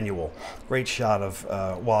Wrestler Annual. Great shot of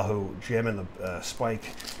Wahoo jamming the spike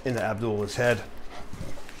into Abdullah's head.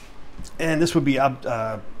 And this would be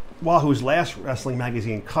Wahoo's last wrestling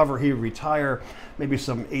magazine cover. He would retire maybe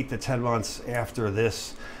some 8 to 10 months after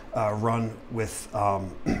this run with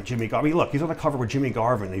Jimmy Garvin. I mean, look, he's on the cover with Jimmy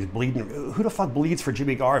Garvin. He's bleeding. Who the fuck bleeds for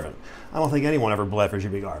Jimmy Garvin? I don't think anyone ever bled for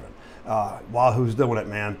Jimmy Garvin. Wahoo's doing it,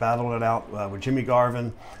 man. Battling it out with Jimmy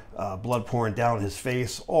Garvin. Blood pouring down his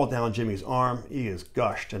face, all down Jimmy's arm. He is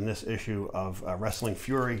gushed in this issue of Wrestling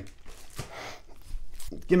Fury.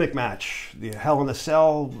 Gimmick match, the Hell in a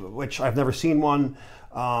Cell, which I've never seen one.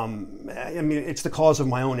 I mean, it's the cause of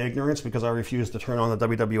my own ignorance because I refuse to turn on the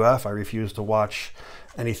WWF. I refuse to watch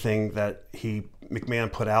anything that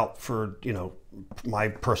McMahon put out for, my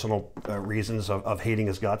personal reasons of hating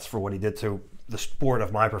his guts for what he did to the sport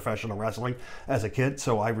of my professional wrestling as a kid.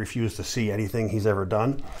 So I refuse to see anything he's ever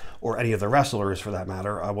done, or any of the wrestlers for that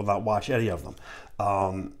matter. I will not watch any of them.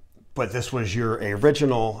 But this was your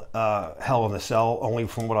original Hell in a Cell, only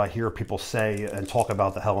from what I hear people say and talk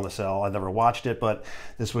about the Hell in a Cell. I never watched it, but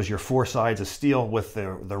this was your 4 sides of steel with the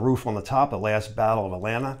roof on the top, the last battle of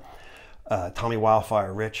Atlanta. Tommy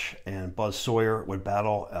Wildfire Rich and Buzz Sawyer would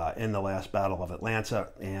battle in the last battle of Atlanta,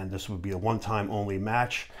 and this would be a one-time only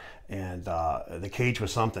match. And the cage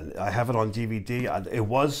was something. I have it on DVD. It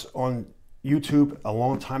was on YouTube a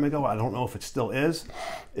long time ago. I don't know if it still is.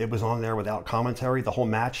 It was on there without commentary. The whole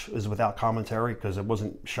match is without commentary because it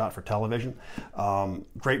wasn't shot for television.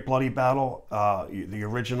 Great bloody battle. The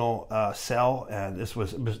original Cell, and this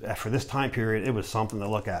was for this time period, it was something to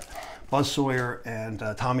look at. Buzz Sawyer and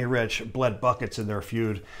Tommy Rich bled buckets in their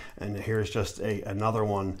feud, and here's just another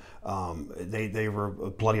one. They were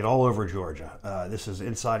bloodied all over Georgia. This is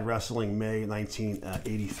Inside Wrestling, May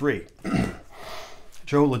 1983.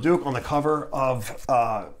 Joe LeDuc on the cover of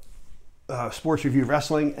Sports Review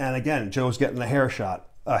Wrestling, and again, Joe's getting the headshot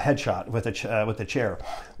with the chair.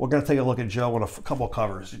 We're going to take a look at Joe on a couple of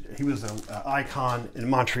covers. He was an icon in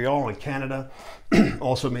Montreal in Canada.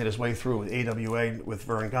 Also made his way through with AWA with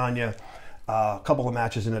Vern Gagne. A couple of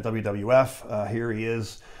matches in the WWF. Here he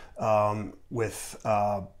is with,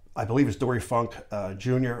 I believe it's Dory Funk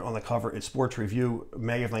Jr. on the cover at Sports Review,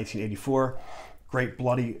 May of 1984. Great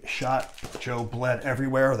bloody shot. Joe bled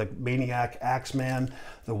everywhere. The Maniac Axeman,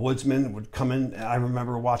 the Woodsman would come in. I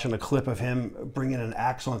remember watching a clip of him bringing an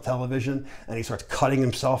axe on television, and he starts cutting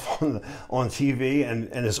himself on TV,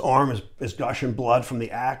 and his arm is gushing blood from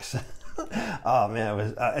the axe. Oh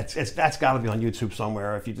man, that's got to be on YouTube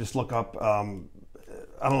somewhere. If you just look up, I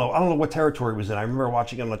don't know what territory it was in. I remember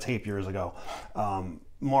watching it on the tape years ago.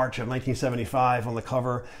 March of 1975 on the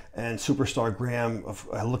cover, and Superstar Graham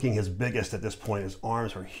looking his biggest at this point. His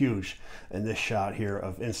arms are huge in this shot here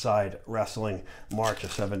of Inside Wrestling, March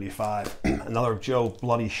of 75. Another Joe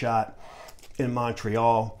bloody shot in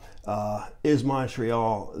Montreal. Is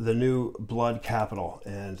Montreal the new blood capital?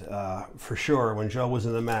 And for sure, when Joe was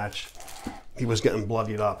in the match, he was getting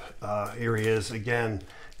bloodied up. Here he is again.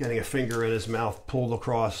 getting a finger in his mouth, pulled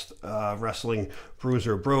across, wrestling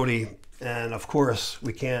Bruiser Brody. And of course,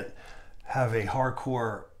 we can't have a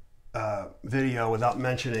hardcore video without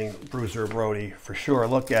mentioning Bruiser Brody for sure.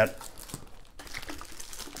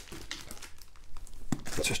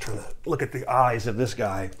 Just trying to look at the eyes of this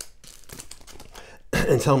guy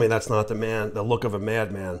and tell me that's not the look of a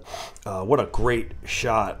madman. What a great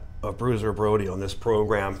shot of Bruiser Brody on this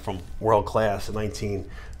program from World Class in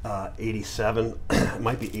 1987. It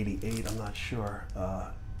might be 88, I'm not sure.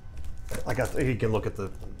 You can look at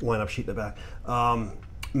the lineup sheet in the back.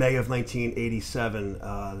 May of 1987.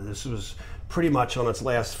 This was pretty much on its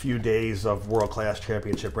last few days of World Class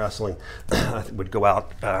Championship Wrestling. It would go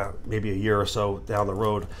out maybe a year or so down the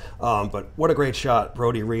road. But what a great shot.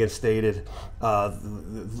 Brody reinstated.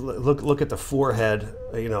 Look at the forehead.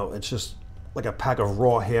 You know, it's just like a pack of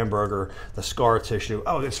raw hamburger, the scar tissue.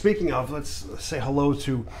 Oh, and speaking of, let's say hello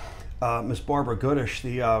to Miss Barbara Goodish,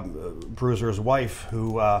 the Bruiser's wife,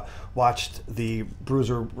 who watched the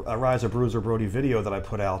Rise of Bruiser Brody video that I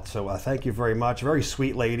put out. So thank you very much. Very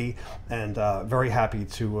sweet lady, and very happy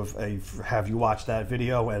to have you watch that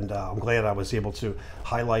video. And I'm glad I was able to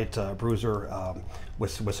highlight Bruiser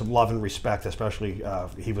with some love and respect, especially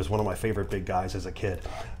he was one of my favorite big guys as a kid.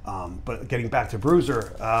 But getting back to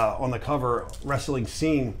Bruiser, on the cover, Wrestling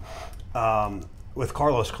Scene with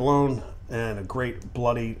Carlos Colon, and a great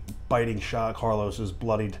bloody biting shot. Carlos is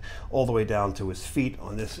bloodied all the way down to his feet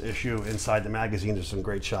on this issue. Inside the magazine, there's some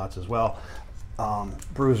great shots as well.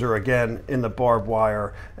 Bruiser again in the barbed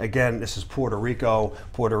wire. Again, this is Puerto Rico.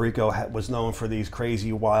 Puerto Rico was known for these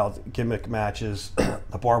crazy, wild gimmick matches.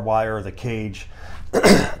 The barbed wire, the cage,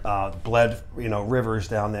 bled, rivers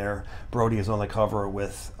down there. Brody is on the cover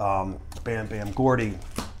with Bam Bam Gordy.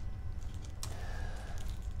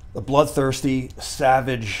 The bloodthirsty,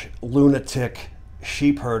 savage, lunatic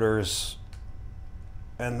sheep herders,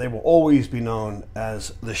 and they will always be known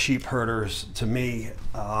as the sheep herders to me,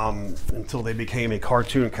 until they became a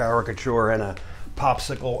cartoon caricature and a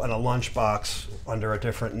popsicle and a lunchbox under a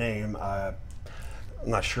different name. I'm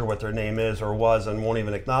not sure what their name is or was, and won't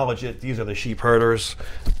even acknowledge it. These are the sheep herders,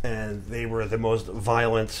 and they were the most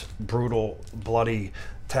violent, brutal, bloody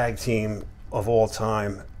tag team of all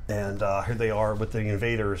time. And here they are with the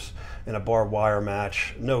Invaders in a barbed wire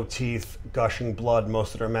match. No teeth, gushing blood,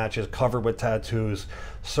 most of their matches, covered with tattoos.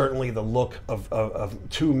 Certainly the look of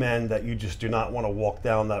two men that you just do not want to walk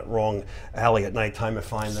down that wrong alley at nighttime and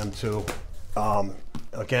find them too.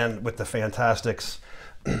 Again, with the Fantastics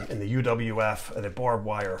in the UWF and a barbed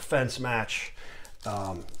wire fence match.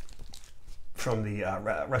 From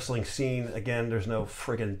the Wrestling Scene. Again, there's no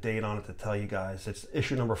friggin' date on it to tell you guys. It's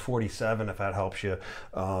issue number 47, if that helps you.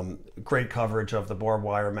 Great coverage of the barbed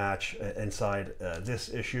wire match inside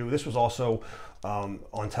this issue. This was also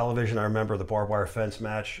on television. I remember the barbed wire fence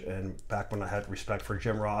match, and back when I had respect for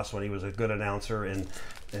Jim Ross, when he was a good announcer in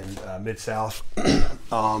Mid-South.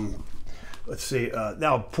 Let's see.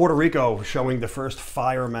 Now, Puerto Rico showing the first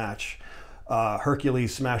fire match.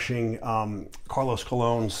 Hercules smashing Carlos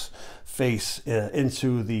Colon's face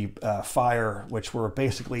into the fire, which were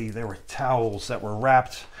basically, they were towels that were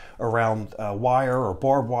wrapped around wire or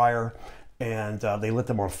barbed wire, and they lit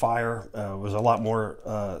them on fire. It was a lot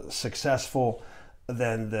more successful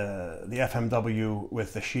than the FMW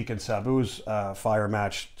with the Sheik and Sabu's fire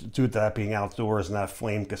match, due to that being outdoors and that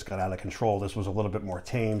flame just got out of control. This was a little bit more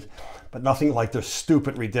tamed, but nothing like the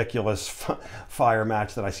stupid, ridiculous fire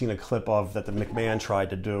match that I seen a clip of that the McMahon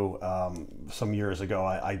tried to do some years ago.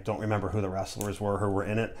 I don't remember who the wrestlers were who were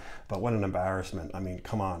in it, but what an embarrassment. I mean,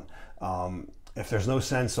 come on. If there's no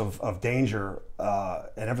sense of danger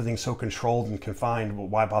and everything's so controlled and confined, well,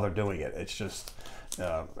 why bother doing it? It's just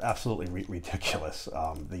absolutely ridiculous,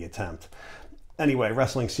 the attempt. Anyway,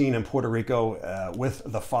 Wrestling Scene in Puerto Rico with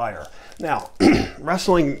the fire. Now,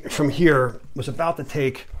 wrestling from here was about to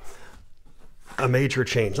take a major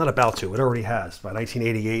change. Not about to, it already has. By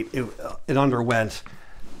 1988, it underwent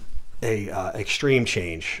a extreme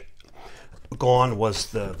change. Gone was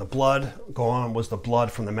the blood. Gone was the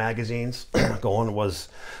blood from the magazines. Gone was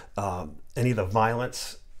any of the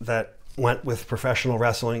violence that went with professional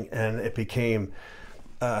wrestling, and it became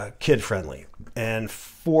kid-friendly. And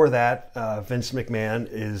for that, Vince McMahon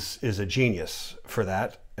is a genius for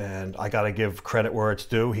that, and I got to give credit where it's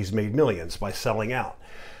due. He's made millions by selling out.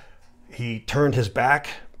 He turned his back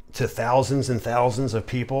to thousands and thousands of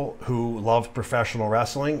people who loved professional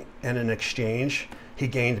wrestling, and in exchange, he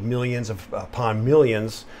gained millions upon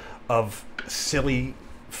millions of silly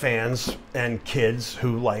fans and kids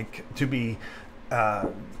who like to be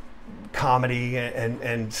comedy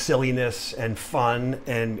and silliness and fun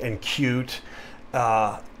and cute.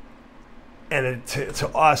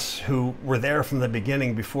 to us who were there from the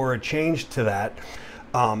beginning before it changed to that,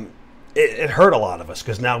 it hurt a lot of us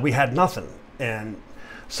because now we had nothing. And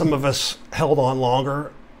some of us held on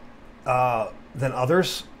longer than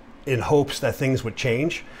others in hopes that things would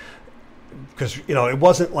change. Because, you know, it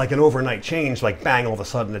wasn't like an overnight change, like bang, all of a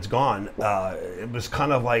sudden it's gone. It was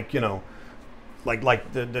kind of like, you know, like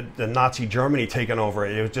the Nazi Germany taking over.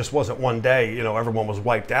 It just wasn't one day, you know, everyone was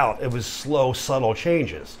wiped out. It was slow, subtle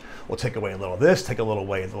changes. We'll take away a little of this, take a little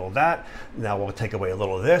away a little of that. Now we'll take away a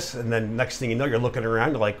little of this. And then next thing you know, you're looking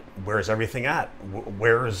around, you're like, where's everything at?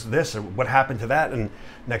 Where is this? Or what happened to that? And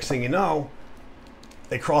next thing you know,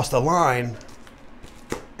 they cross the line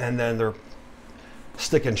and then they're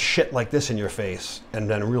sticking shit like this in your face and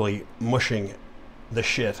then really mushing the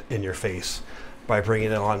shit in your face by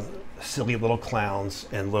bringing on silly little clowns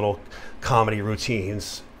and little comedy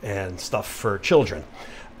routines and stuff for children.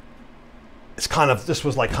 It's kind of, this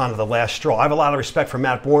was like kind of the last straw. I have a lot of respect for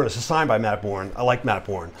Matt Bourne. It's signed by Matt Bourne. I like Matt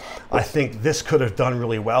Bourne. I think this could have done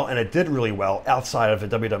really well, and it did really well outside of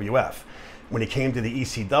the WWF. When he came to the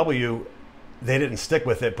ECW, they didn't stick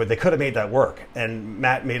with it, but they could have made that work. And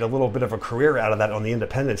Matt made a little bit of a career out of that on the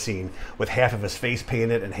independent scene with half of his face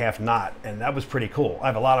painted and half not. And that was pretty cool. I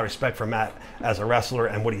have a lot of respect for Matt as a wrestler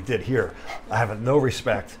and what he did here. I have no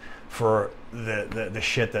respect for the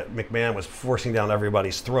shit that McMahon was forcing down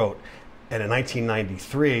everybody's throat. And in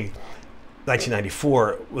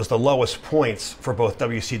 1994 was the lowest points for both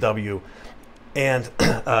WCW and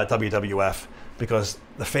WWF because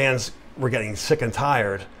the fans were getting sick and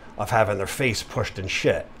tired of having their face pushed in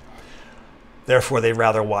shit. Therefore, they'd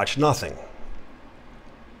rather watch nothing.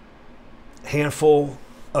 Handful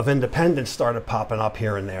of independents started popping up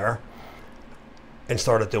here and there and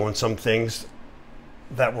started doing some things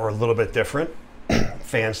that were a little bit different.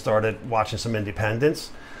 Fans started watching some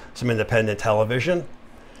independent television.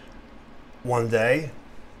 One day,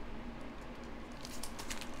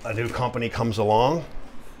 a new company comes along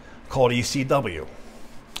called ECW.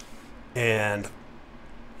 And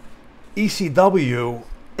ECW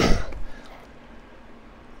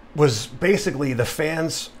was basically the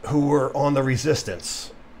fans who were on the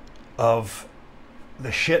resistance of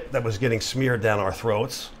the shit that was getting smeared down our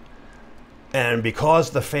throats. And because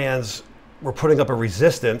the fans were putting up a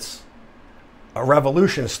resistance, a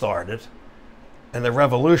revolution started, and the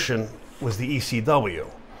revolution was the ECW.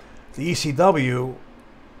 The ECW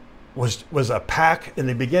was a pack, in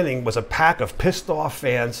the beginning, was a pack of pissed off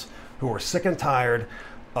fans who were sick and tired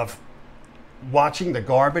of watching the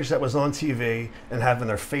garbage that was on TV and having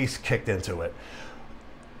their face kicked into it.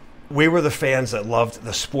 We were the fans that loved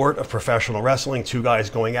the sport of professional wrestling, two guys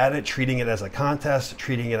going at it, treating it as a contest,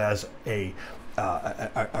 treating it as we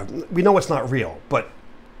know it's not real, but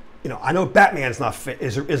you know, I know Batman's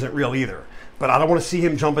isn't real either, but I don't want to see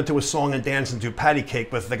him jump into a song and dance and do patty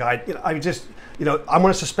cake with the guy. You know, I'm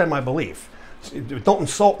going to suspend my belief. Don't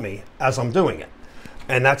insult me as I'm doing it.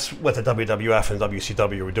 And that's what the WWF and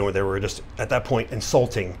WCW were doing. They were just, at that point,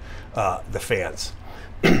 insulting the fans.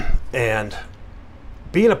 And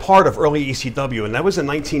being a part of early ECW, and that was in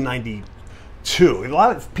 1992. A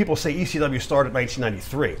lot of people say ECW started in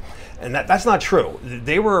 1993. And that's not true.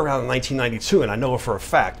 They were around in 1992, and I know it for a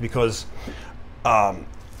fact because I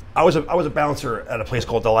was a bouncer at a place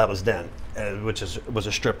called Delilah's Den, which was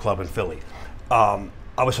a strip club in Philly. I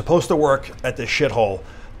was supposed to work at this shithole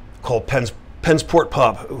called Pennsport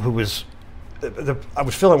Pub, I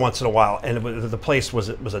would fill in once in a while, and the place was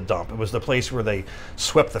a dump. It was the place where they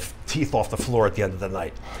swept the teeth off the floor at the end of the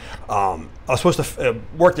night. I was supposed to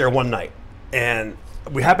work there one night, and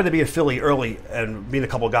we happened to be in Philly early and meet a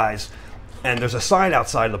couple of guys, and there's a sign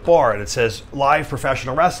outside the bar, and it says live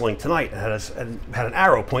professional wrestling tonight, and had an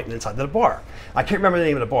arrow pointing inside the bar. I can't remember the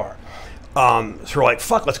name of the bar. So we're like,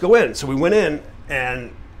 fuck, let's go in. So we went in,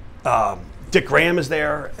 and Dick Graham is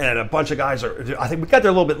there, and a bunch of guys I think we got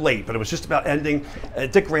there a little bit late, but it was just about ending.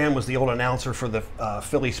 Dick Graham was the old announcer for the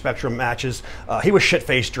Philly Spectrum matches. He was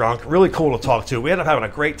shit-faced drunk, really cool to talk to. We ended up having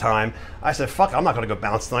a great time. I said, fuck, I'm not going to go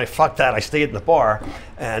bounce tonight. Fuck that. I stayed in the bar,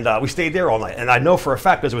 and we stayed there all night. And I know for a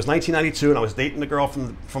fact, because it was 1992, and I was dating the girl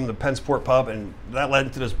from the Pennsport Pub, and that led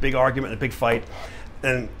into this big argument and a big fight.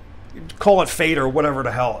 And call it fate or whatever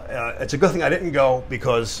the hell. It's a good thing I didn't go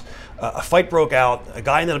because a fight broke out. A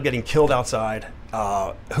guy ended up getting killed outside.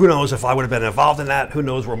 Who knows if I would have been involved in that? Who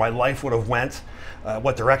knows where my life would have went?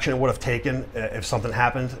 What direction it would have taken if something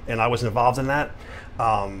happened and I was involved in that?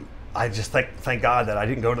 I just thank God that I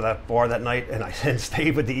didn't go to that bar that night and I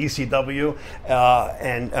stayed with the ECW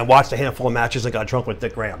and watched a handful of matches and got drunk with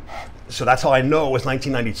Dick Graham. So that's how I know it was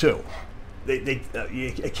 1992.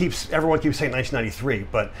 everyone keeps saying 1993,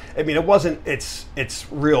 but I mean it wasn't its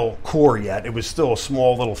real core yet. It was still a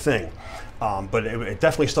small little thing, but it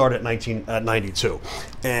definitely started in 1992.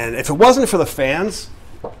 And if it wasn't for the fans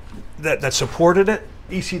that supported it,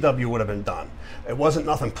 ECW would have been done. It wasn't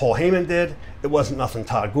nothing Paul Heyman did. It wasn't nothing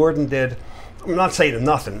Todd Gordon did. I'm not saying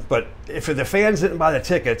nothing, but if the fans didn't buy the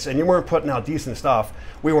tickets and you weren't putting out decent stuff,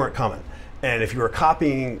 we weren't coming. And if you were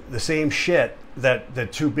copying the same shit that the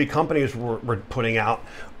two big companies were putting out,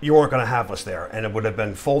 you weren't going to have us there, and it would have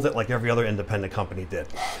been folded like every other independent company did.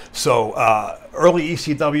 So early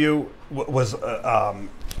ECW was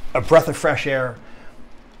a breath of fresh air.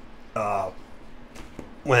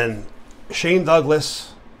 When Shane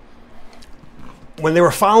Douglas, when they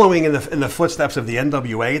were following in the footsteps of the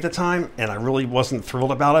NWA at the time, and I really wasn't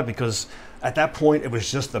thrilled about it because at that point it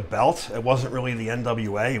was just the belt. It wasn't really the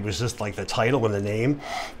NWA. It was just like the title and the name.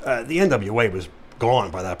 The NWA was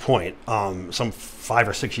gone by that point, some 5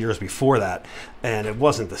 or 6 years before that, and it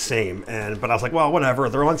wasn't the same. But I was like, well, whatever.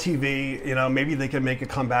 They're on TV. You know, maybe they can make a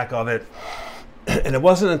comeback of it. And it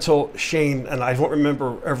wasn't until Shane, and I won't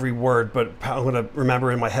remember every word, but I'm going to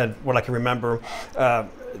remember in my head what I can remember.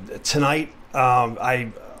 Tonight,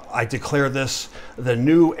 I declare this the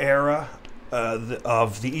new era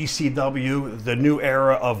of the ECW, the new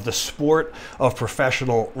era of the sport of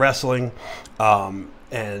professional wrestling,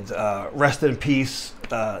 and rest in peace,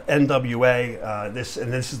 NWA. This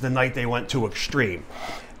is the night they went to Extreme.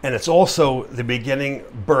 And it's also the beginning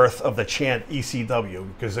birth of the chant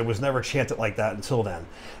ECW, because it was never chanted like that until then.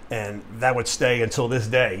 And that would stay until this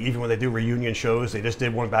day. Even when they do reunion shows, they just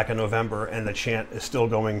did one back in November, and the chant is still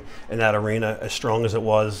going in that arena as strong as it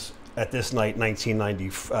was at this night,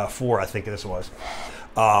 1994, I think this was.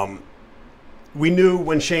 We knew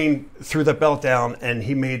when Shane threw the belt down and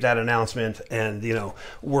he made that announcement, and, you know,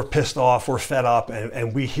 we're pissed off, we're fed up,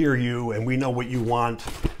 and we hear you, and we know what you want.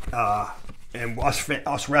 And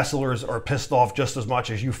us wrestlers are pissed off just as much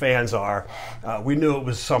as you fans are. We knew it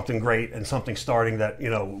was something great and something starting that, you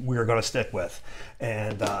know, we were going to stick with.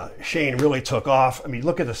 And Shane really took off. I mean,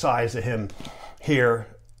 look at the size of him here,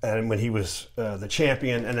 and when he was the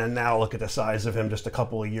champion, and then now look at the size of him just a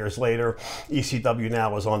couple of years later. ECW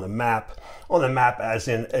now is on the map as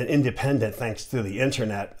in an independent, thanks to the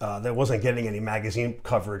internet. That wasn't getting any magazine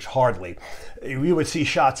coverage, hardly. We would see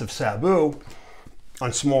shots of Sabu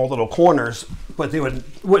on small little corners, but they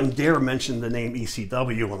wouldn't dare mention the name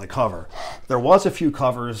ECW on the cover. There was a few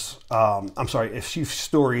covers, a few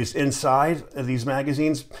stories inside of these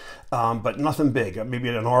magazines, but nothing big, maybe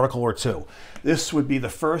an article or two. This would be the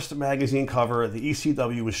first magazine cover the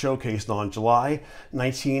ECW was showcased on, July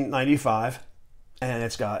 1995, and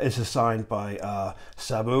it's signed by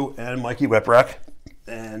Sabu and Mikey Whipwreck.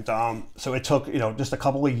 And so it took, you know, just a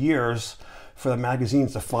couple of years for the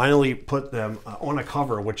magazines to finally put them on a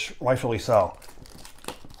cover, which rightfully so.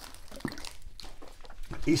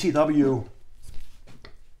 ECW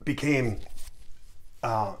became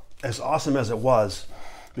as awesome as it was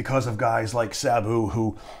because of guys like Sabu,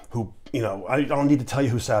 who you know, I don't need to tell you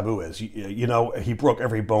who Sabu is. You know, he broke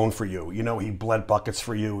every bone for you. You know, he bled buckets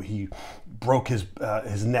for you. He broke his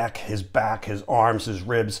neck, his back, his arms, his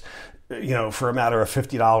ribs, you know, for a matter of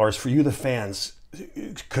 $50 for you, the fans,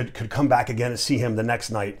 could come back again and see him the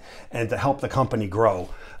next night, and to help the company grow.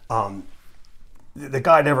 The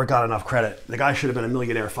guy never got enough credit. The guy should have been a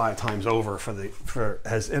millionaire 5 times over for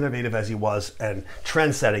as innovative as he was and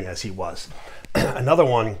trend-setting as he was. Another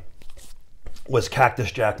one was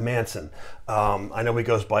Cactus Jack Manson. I know he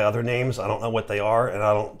goes by other names. I don't know what they are, and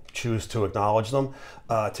I don't choose to acknowledge them.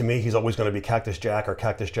 To me, he's always going to be Cactus Jack or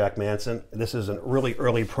Cactus Jack Manson. This is a really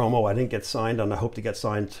early promo. I didn't get signed, and I hope to get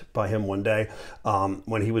signed by him one day,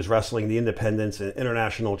 when he was wrestling the Independence and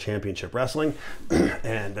International Championship Wrestling.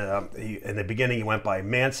 And in the beginning, he went by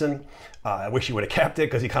Manson. I wish he would have kept it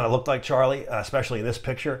because he kind of looked like Charlie, especially in this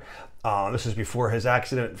picture. This is before his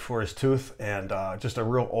accident for his tooth, and just a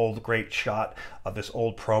real old, great shot of this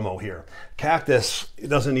old promo here. Cactus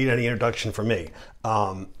doesn't need any introduction from me.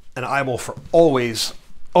 And I will always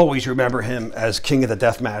remember him as King of the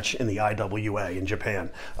Deathmatch in the IWA in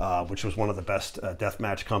Japan, which was one of the best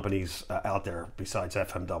deathmatch companies out there besides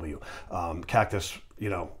FMW. Cactus, you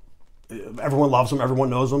know, everyone loves him, everyone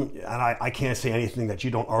knows him, and I can't say anything that you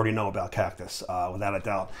don't already know about Cactus, without a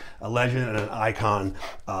doubt. A legend and an icon,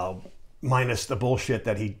 minus the bullshit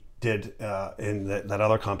that he did in that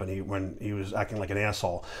other company when he was acting like an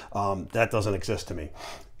asshole. That doesn't exist to me.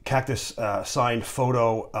 Cactus signed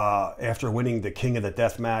photo after winning the King of the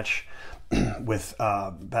Death match with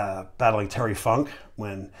battling Terry Funk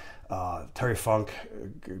when Terry Funk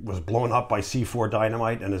was blown up by C4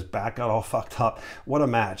 Dynamite and his back got all fucked up. What a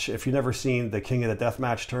match. If you've never seen the King of the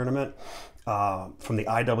Deathmatch tournament from the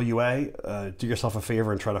IWA, do yourself a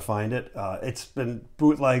favor and try to find it. It's been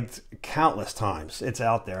bootlegged countless times. It's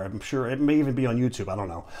out there. I'm sure it may even be on YouTube. I don't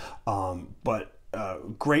know. But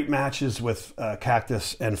great matches with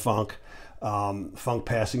Cactus and Funk. Funk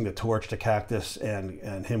passing the torch to Cactus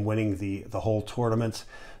and him winning the whole tournament.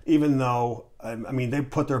 Even though, I mean, they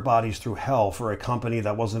put their bodies through hell for a company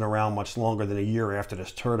that wasn't around much longer than a year after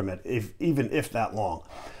this tournament, even if that long.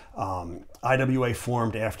 IWA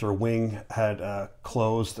formed after Wing had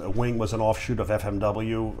closed. Wing was an offshoot of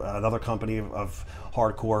FMW, another company of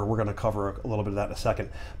hardcore. We're going to cover a little bit of that in a second.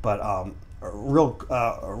 But a real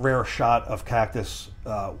rare shot of Cactus.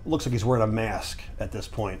 Looks like he's wearing a mask at this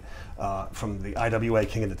point from the IWA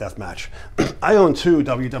King of the Deathmatch. I own 2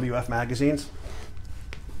 WWF magazines.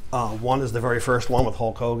 One is the very first one with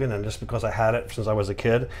Hulk Hogan, and just because I had it since I was a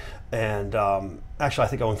kid. And actually, I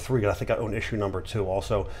think I own 3. I think I own issue number 2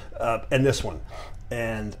 also, and this one.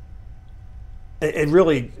 And it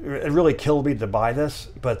really killed me to buy this,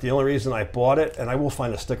 but the only reason I bought it, and I will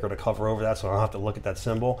find a sticker to cover over that so I don't have to look at that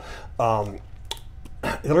symbol.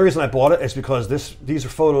 The only reason I bought it is because these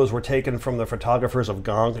photos were taken from the photographers of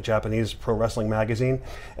Gong, a Japanese pro wrestling magazine,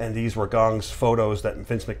 and these were Gong's photos that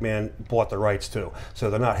Vince McMahon bought the rights to, so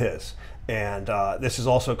they're not his. And this is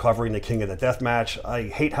also covering the King of the Deathmatch. I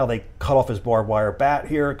hate how they cut off his barbed wire bat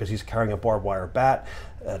here because he's carrying a barbed wire bat.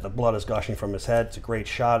 The blood is gushing from his head. It's a great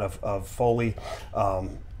shot of Foley.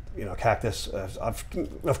 You know, Cactus.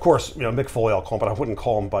 Of course, you know, Mick Foley I'll call him, but I wouldn't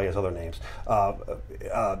call him by his other names.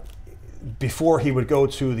 Before he would go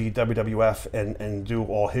to the WWF and do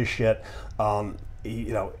all his shit,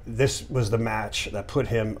 you know, this was the match that put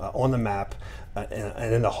him on the map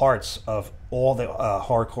and in the hearts of all the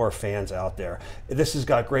hardcore fans out there. This has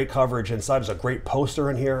got great coverage inside. There's a great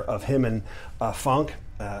poster in here of him and Funk.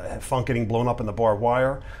 Funk getting blown up in the barbed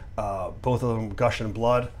wire. Both of them gushing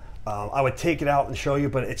blood. I would take it out and show you,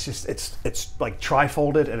 but it's just it's like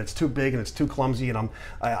tri-folded and it's too big and it's too clumsy, and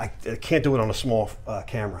I can't do it on a small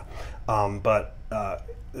camera. But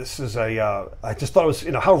this is I just thought it was,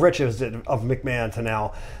 you know, how rich is it of McMahon to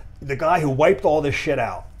now the guy who wiped all this shit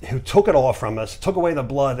out, who took it all from us, took away the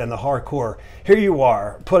blood and the hardcore. Here you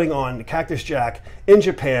are putting on Cactus Jack in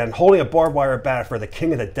Japan, holding a barbed wire bat for the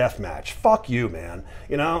King of the Deathmatch. Fuck you, man.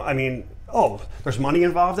 You know, I mean, oh, there's money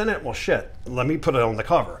involved in it? Well, shit, let me put it on the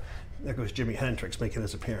cover. There goes Jimi Hendrix making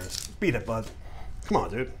his appearance. Beat it, bud. Come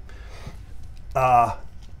on, dude.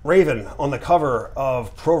 Raven on the cover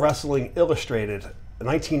of Pro Wrestling Illustrated,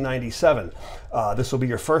 1997. This will be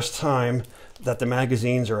your first time that the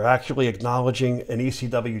magazines are actually acknowledging an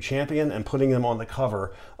ECW champion and putting them on the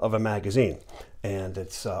cover of a magazine. And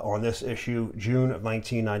it's on this issue, June of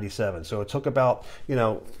 1997. So it took about, you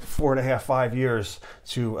know, 4.5, 5 years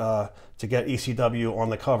to get ECW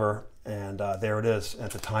on the cover. And there it is.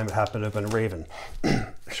 At the time, it happened to have been Raven.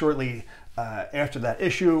 Shortly after that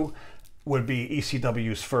issue would be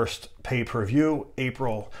ECW's first pay-per-view,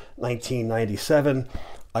 April 1997.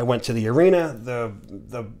 I went to the arena.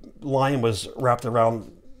 The line was wrapped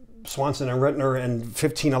around Swanson and Rittner and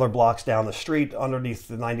 15 other blocks down the street underneath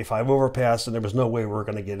the 95 overpass, and there was no way we were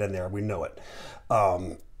going to get in there. We knew it.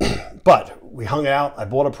 But we hung out. I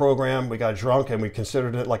bought a program. We got drunk, and we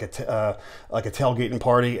considered it like a tailgating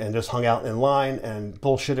party, and just hung out in line and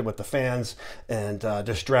bullshitted with the fans, and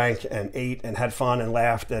just drank and ate and had fun and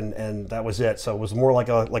laughed, and that was it. So it was more like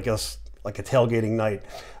a tailgating night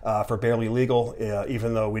for Barely Legal.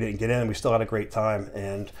 Even though we didn't get in, we still had a great time,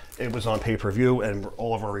 and it was on pay-per-view, and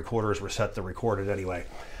all of our recorders were set to record it anyway.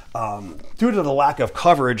 Due to the lack of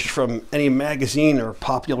coverage from any magazine or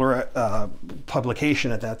popular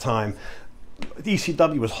publication at that time,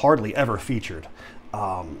 ECW was hardly ever featured.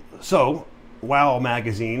 So WOW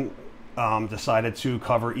magazine decided to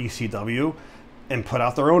cover ECW and put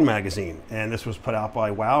out their own magazine, and this was put out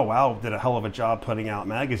by WOW. WOW did a hell of a job putting out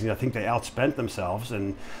magazines. I think they outspent themselves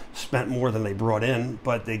and spent more than they brought in,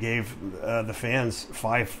 but they gave the fans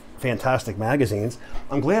 5 fantastic magazines.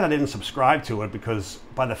 I'm glad I didn't subscribe to it, because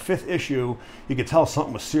by the 5th issue, you could tell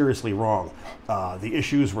something was seriously wrong. The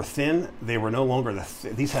issues were thin. They were no longer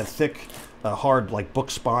these had thick, hard like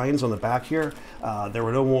book spines on the back here. They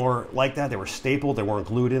were no more like that. They were stapled. They weren't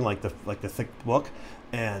glued in like the thick book,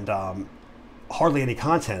 and hardly any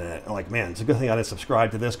content in it. I'm like, man, it's a good thing I didn't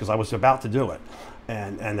subscribe to this, because I was about to do it,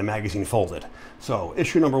 and the magazine folded. So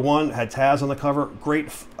issue number 1 had Taz on the cover.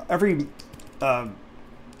 Great. Every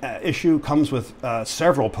issue comes with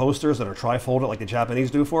several posters that are tri-folded like the Japanese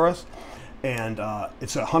do for us, and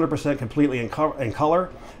it's 100% completely in color.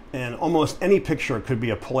 And almost any picture could be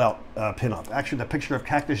a pull-out pinup. Actually, the picture of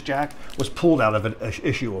Cactus Jack was pulled out of an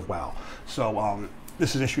issue of WOW. So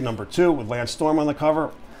this is issue number 2 with Lance Storm on the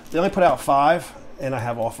cover. They only put out 5, and I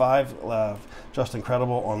have all 5. Just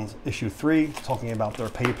Incredible on issue 3, talking about their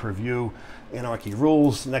pay-per-view Anarchy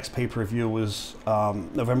Rules. Next pay-per-view was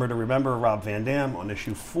November to Remember, Rob Van Dam on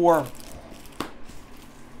issue 4.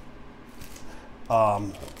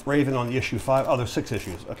 Raven on the issue 5. Oh, there's 6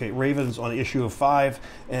 issues. Okay, Raven's on the issue of 5,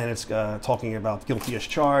 and it's talking about Guilty as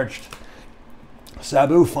Charged.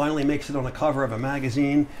 Sabu finally makes it on the cover of a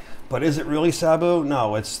magazine, but is it really Sabu?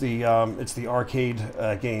 No, it's the arcade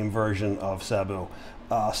game version of Sabu.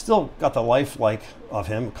 Still got the lifelike of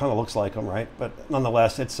him. Kind of looks like him, right? But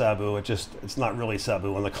nonetheless, it's Sabu. It's not really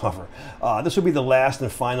Sabu on the cover. This would be the last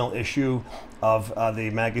and final issue of the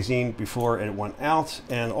magazine before it went out,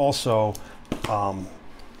 and also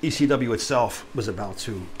ECW itself was about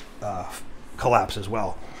to collapse as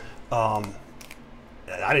well. None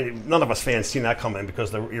of us fans seen that coming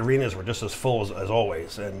because the arenas were just as full as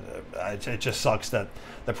always, and it just sucks that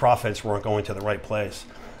the profits weren't going to the right place.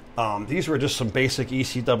 These were just some basic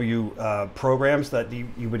ECW programs that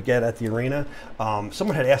you would get at the arena.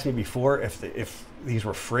 Someone had asked me before if these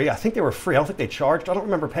were free. I think they were free. I don't think they charged. I don't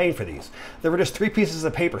remember paying for these. There were just 3 pieces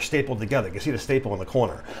of paper stapled together. You can see the staple in the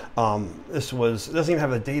corner. It doesn't even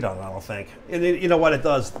have a date on it, I don't think. And you know what it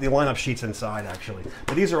does? The lineup sheet's inside, actually.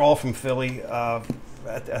 But these are all from Philly,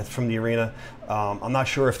 from the arena. I'm not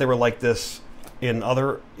sure if they were like this in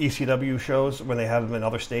other ECW shows when they had them in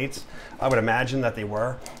other states. I would imagine that they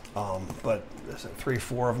were. But 3,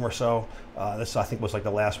 4 of them or so. This, I think, was like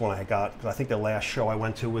the last one I got, because I think the last show I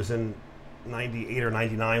went to was in 98 or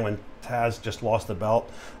 99 when Taz just lost the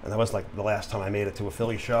belt, and that was like the last time I made it to a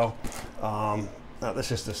Philly show.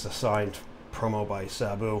 This is just a signed promo by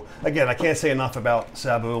Sabu. Again, I can't say enough about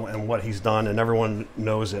Sabu and what he's done, and everyone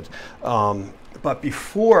knows it. But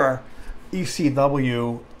before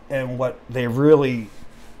ECW and what they really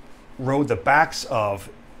rode the backs of,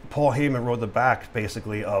 Paul Heyman rode the back,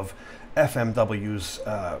 basically, of FMW's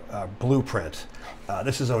blueprint.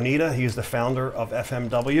 This is Onita. He's the founder of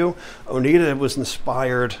FMW. Onita was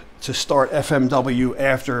inspired to start FMW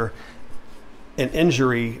after an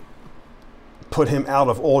injury put him out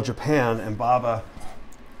of All Japan, and Baba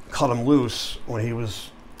cut him loose when he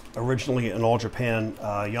was originally an All Japan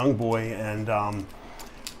young boy, and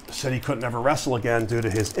said he couldn't ever wrestle again due to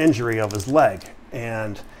his injury of his leg.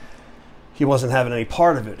 And he wasn't having any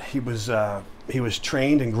part of it. He was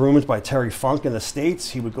trained and groomed by Terry Funk in the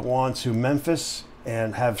States. He would go on to Memphis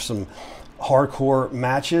and have some hardcore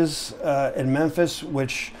matches in Memphis,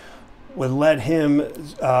 which would lead him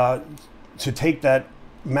to take that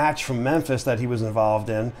match from Memphis that he was involved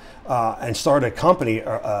in and start a company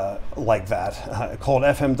like that called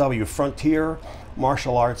FMW, Frontier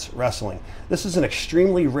Martial Arts Wrestling. This is an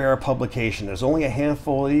extremely rare publication. There's only a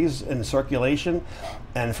handful of these in circulation,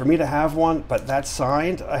 and for me to have one, but that's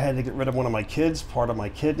signed, I had to get rid of one of my kids, part of my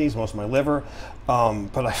kidneys, most of my liver,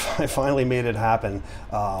 but I finally made it happen.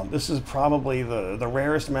 This is probably the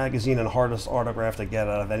rarest magazine and hardest autograph to get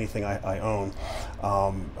out of anything I own,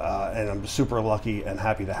 and I'm super lucky and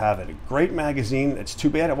happy to have it. Great magazine. It's too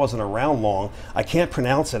bad it wasn't around long. I can't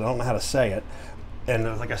pronounce it. I don't know how to say it. And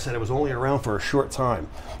like I said, it was only around for a short time.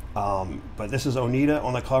 But this is Onita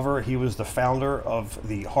on the cover. He was the founder of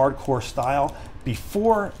the hardcore style.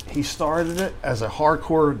 Before he started it as a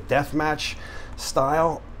hardcore deathmatch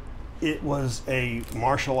style, it was a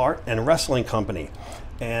martial art and wrestling company.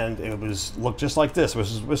 And it looked just like this.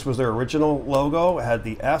 This was their original logo. It had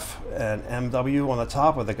the F and MW on the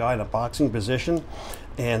top with a guy in a boxing position.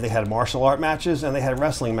 And they had martial art matches and they had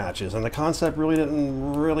wrestling matches. And the concept really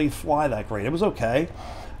didn't fly that great. It was okay.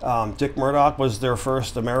 Dick Murdoch was their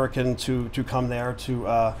first American to come there. They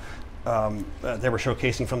were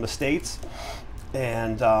showcasing from the States.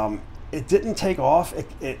 And it didn't take off.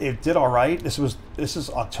 It did all right. This is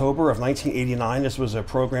October of 1989. This was a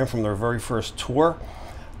program from their very first tour.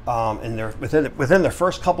 And within the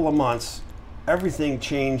first couple of months, everything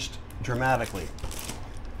changed dramatically.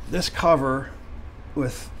 This cover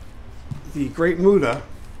with the Great Muta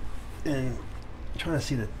in, I'm trying to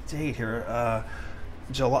see the date here,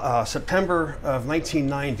 September of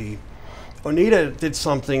 1990, Onita did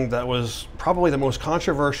something that was probably the most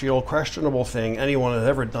controversial, questionable thing anyone had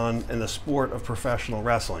ever done in the sport of professional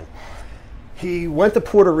wrestling. He went to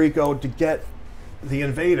Puerto Rico to get the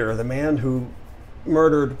Invader, the man who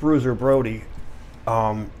murdered Bruiser Brody,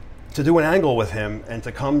 to do an angle with him and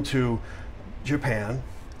to come to Japan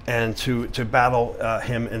and to battle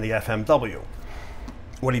him in the FMW.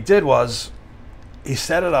 What he did was he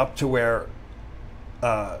set it up to where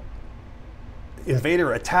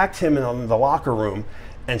Invader attacked him in the locker room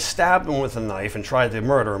and stabbed him with a knife and tried to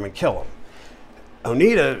murder him and kill him.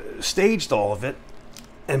 Onita staged all of it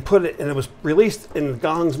and put it, and it was released in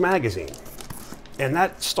Gong's magazine. And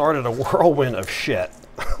that started a whirlwind of shit.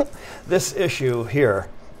 This issue here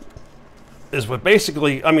is what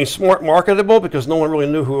basically, I mean, smart marketable because no one really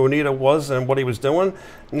knew who Onita was and what he was doing.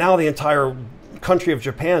 Now the entire country of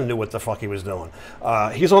Japan knew what the fuck he was doing.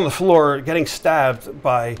 He's on the floor getting stabbed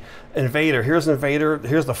by Invader. Here's Invader.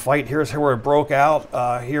 Here's the fight. Here's where it broke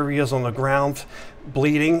out. Here he is on the ground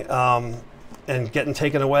bleeding and getting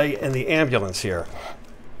taken away in the ambulance here.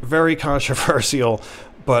 Very controversial,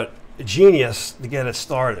 but genius to get it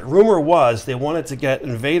started. Rumor was they wanted to get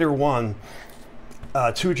Invader 1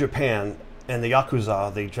 to Japan, and the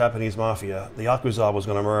Yakuza, the Japanese mafia, the Yakuza was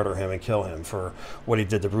going to murder him and kill him for what he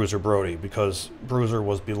did to Bruiser Brody, because Bruiser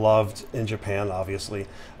was beloved in Japan, obviously.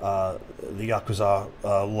 The Yakuza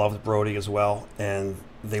loved Brody as well, and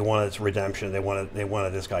they wanted redemption. They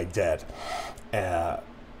wanted this guy dead.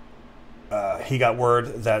 He got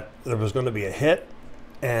word that there was going to be a hit,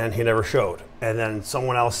 and he never showed. And then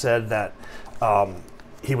someone else said that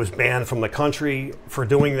he was banned from the country for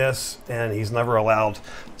doing this, and he's never allowed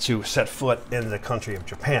to set foot in the country of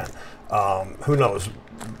Japan. Who knows?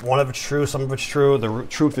 One of it's true, some of it's true. The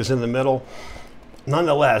truth is in the middle.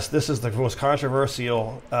 Nonetheless, this is the most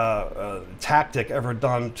controversial tactic ever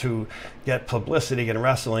done to get publicity in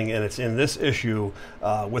wrestling, and it's in this issue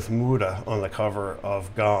with Muda on the cover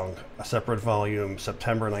of Gong, a separate volume,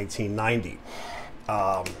 September 1990.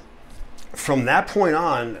 From that point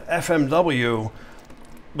on, FMW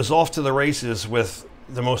was off to the races with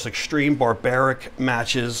the most extreme, barbaric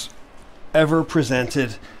matches ever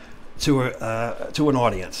presented to an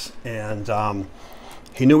audience. And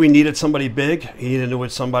he knew he needed somebody big. He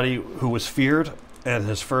needed somebody who was feared. And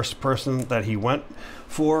his first person that he went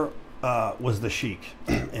for was the Sheik.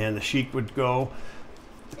 And the Sheik would go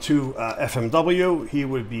to FMW. He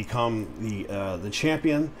would become the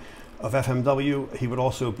champion of FMW. He would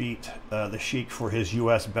also beat the Sheik for his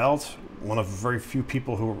U.S. belt. One of the very few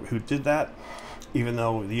people who did that, even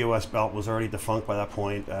though the U.S. belt was already defunct by that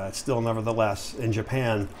point. Still, nevertheless, in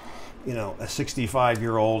Japan, you know, a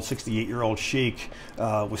 65-year-old, 68-year-old Sheik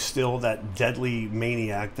was still that deadly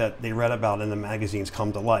maniac that they read about in the magazines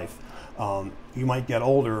come to life. You might get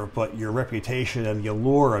older, but your reputation and the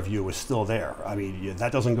allure of you is still there. I mean,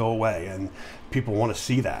 that doesn't go away, and people want to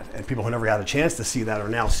see that. And people who never had a chance to see that are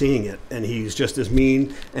now seeing it. And he's just as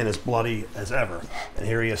mean and as bloody as ever. And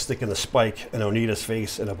here he is sticking the spike in Onita's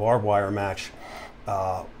face in a barbed wire match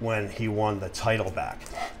when he won the title back.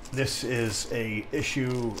 This is a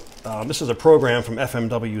issue, this is a program from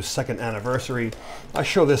FMW's second anniversary. I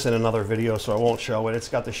show this in another video, so I won't show it. It's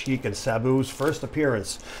got the Sheik and Sabu's first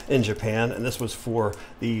appearance in Japan, and this was for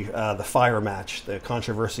the fire match, the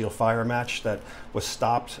controversial fire match that was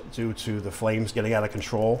stopped due to the flames getting out of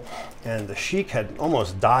control. And the Sheik had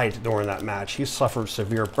almost died during that match. He suffered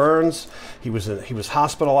severe burns. He was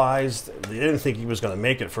hospitalized. They didn't think he was going to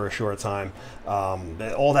make it for a short time.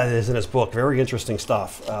 All that is in his book. Very interesting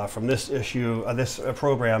stuff. From this issue, this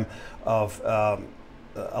program of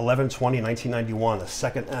 11/20/1991, the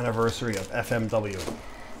second anniversary of FMW.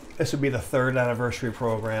 This would be the third anniversary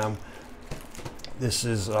program. This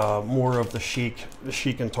is more of the Sheik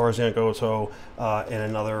and Tarzan Goto in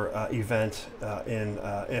another event in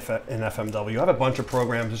FMW. I have a bunch of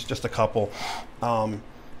programs, it's just a couple.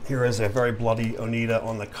 Here is a very bloody Onita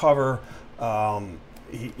on the cover.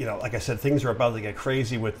 You know, like I said, things are about to get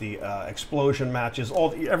crazy with the explosion matches.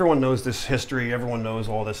 Everyone knows this history. Everyone knows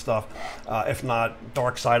all this stuff. If not,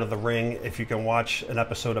 Dark Side of the Ring. If you can watch an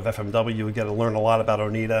episode of FMW, you get to learn a lot about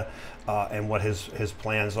Onita and what his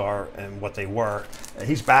plans are and what they were. And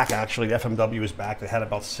he's back, actually. The FMW is back. They had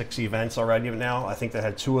about 6 events already now. I think they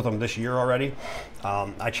had 2 of them this year already.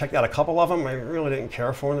 I checked out a couple of them. I really didn't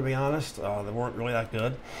care for them, to be honest. They weren't really that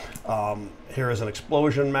good. Here is an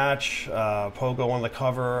explosion match. Pogo on the cover.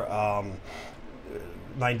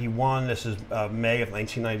 91. This is May of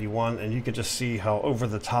 1991, and you can just see how over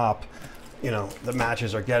the top, you know, the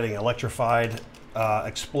matches are getting. Electrified,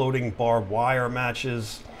 exploding barbed wire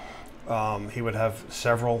matches. He would have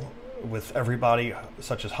several with everybody,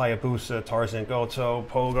 such as Hayabusa, Tarzan Goto,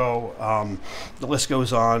 Pogo. The list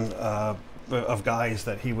goes on of guys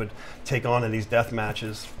that he would take on in these death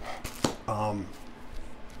matches.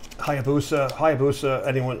 Hayabusa,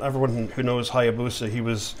 everyone who knows Hayabusa, he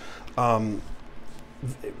was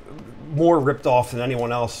more ripped off than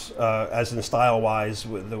anyone else, as in style-wise.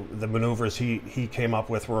 The maneuvers he came up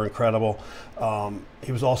with were incredible.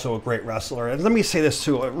 He was also a great wrestler. And let me say this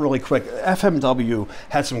too, really quick. FMW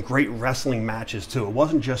had some great wrestling matches too. It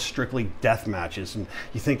wasn't just strictly death matches. And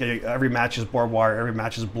you think every match is barbed wire, every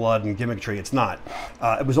match is blood and gimmickry. It's not.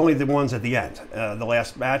 It was only the ones at the end, the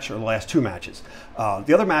last match or the last two matches.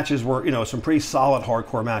 The other matches were, some pretty solid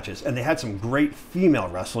hardcore matches, and they had some great female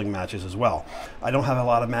wrestling matches as well. I don't have a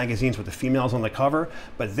lot of magazines with the females on the cover,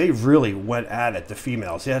 but they really went at it, the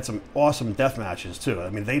females. They had some awesome death matches too. I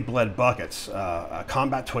mean, they bled buckets.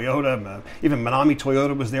 Combat Toyota, even Manami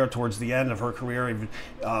Toyota was there towards the end of her career.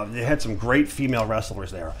 They had some great female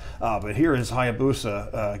wrestlers there. But here is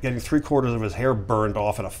Hayabusa getting 3/4 of his hair burned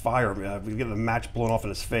off in a fire, getting a match blown off in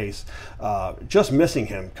his face, just missing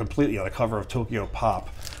him completely on the cover of Tokyo Pop.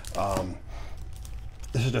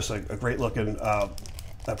 This is just a great looking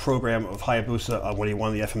a program of Hayabusa when he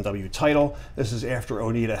won the FMW title. This is after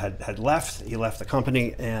Onita had left. He left the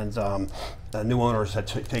company, and new owners had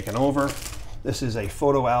taken over. This is a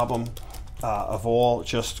photo album of all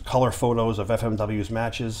just color photos of FMW's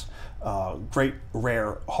matches. Great,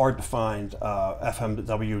 rare, hard to find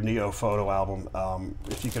FMW Neo photo album.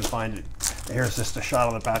 If you can find it, here's just a shot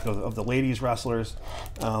on the back of the ladies wrestlers.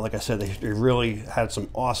 Like I said, they really had some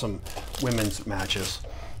awesome women's matches.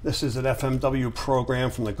 This is an FMW program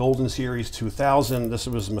from the Golden Series 2000. This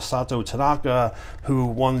was Masato Tanaka, who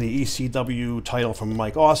won the ECW title from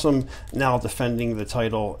Mike Awesome, now defending the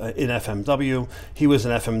title in FMW. He was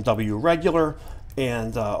an FMW regular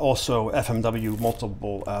and also FMW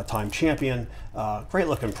multiple time champion. Great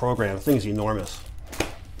looking program, thing's enormous.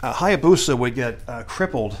 Hayabusa would get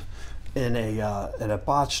crippled in a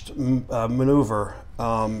botched maneuver,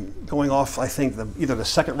 going off, I think, either the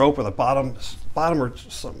second rope or the bottom or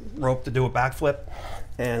some rope to do a backflip,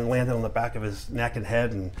 and landed on the back of his neck and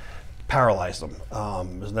head and paralyzed him.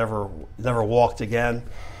 Was never walked again.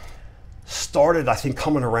 Started, I think,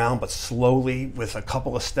 coming around, but slowly with a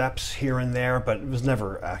couple of steps here and there, but it was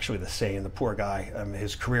never actually the same. The poor guy,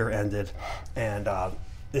 his career ended, and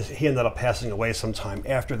he ended up passing away sometime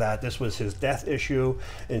after that. This was his death issue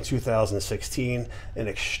in 2016, an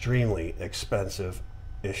extremely expensive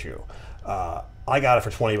issue. I got it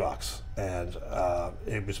for 20 bucks, and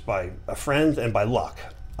it was by a friend and by luck.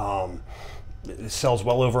 It sells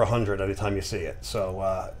well over 100 every time you see it.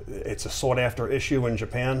 So it's a sought after issue in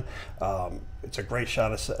Japan. It's a great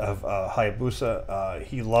shot of Hayabusa.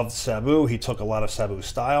 He loved Sabu. He took a lot of Sabu's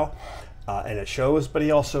style, and it shows, but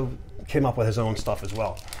he also came up with his own stuff as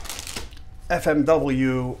well.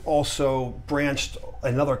 FMW also branched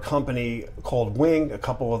another company called Wing. A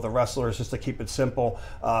couple of the wrestlers, just to keep it simple,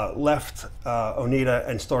 left Onita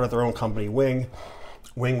and started their own company, Wing.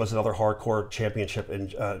 Wing was another hardcore championship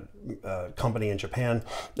company in Japan.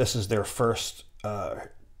 This is their first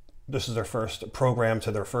program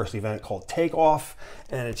to their first event called Takeoff,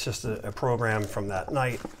 and it's just a program from that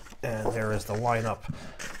night. And there is the lineup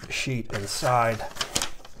sheet inside.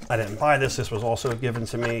 I didn't buy this. This was also given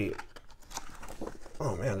to me.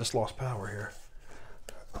 Oh man, just lost power here.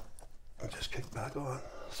 I just kicked back on.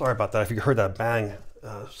 Sorry about that. If you heard that bang,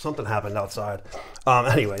 something happened outside.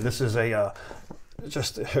 Anyway, this is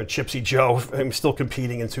just Gypsy Joe. I'm still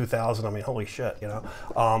competing in 2000. I mean, holy shit,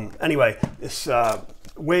 Anyway, this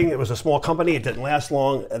Wing, it was a small company. It didn't last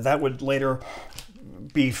long. That would later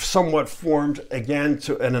be somewhat formed again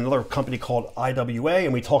in another company called IWA,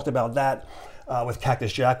 and we talked about that with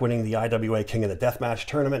Cactus Jack winning the IWA King of the Deathmatch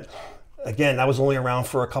tournament. Again, that was only around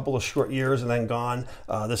for a couple of short years and then gone.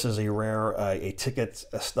 This is a rare unused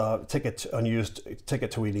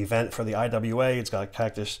ticket to an event for the IWA. It's got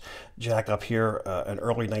Cactus Jack up here in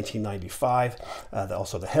early 1995.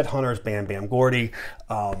 Also the Headhunters, Bam Bam Gordy.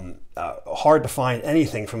 Hard to find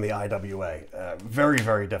anything from the IWA. Very,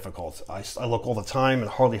 very difficult. I look all the time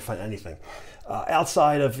and hardly find anything.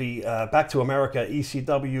 Outside of the back to America,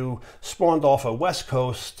 ECW spawned off a West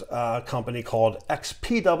Coast company called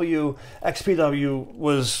XPW.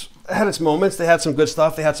 XPW had its moments. They had some good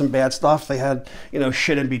stuff. They had some bad stuff. They had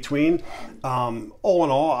shit in between. All in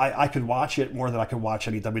all, I could watch it more than I could watch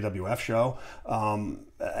any WWF show.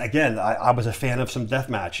 Again, I was a fan of some death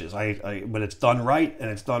matches. When it's done right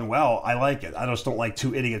and it's done well, I like it. I just don't like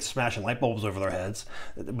two idiots smashing light bulbs over their heads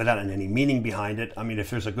without any meaning behind it. I mean,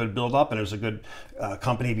 if there's a good build-up and there's a good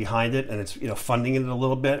company behind it, and it's funding it a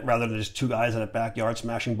little bit rather than just two guys in a backyard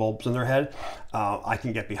smashing bulbs in their head, I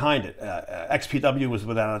can get behind it. XPW was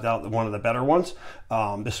without a doubt one of the better ones.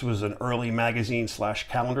 This was an early magazine /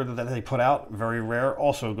 calendar that they put out, very rare.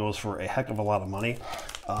 Also goes for a heck of a lot of money.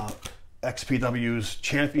 XPW's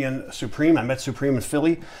champion, Supreme. I met Supreme in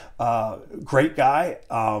Philly. Great guy.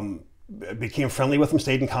 Became friendly with him,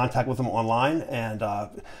 stayed in contact with him online, and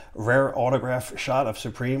rare autograph shot of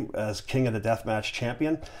Supreme as King of the Deathmatch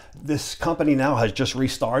champion. This company now has just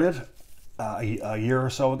restarted a year or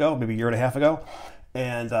so ago, maybe a year and a half ago,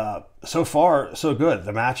 and so far so good.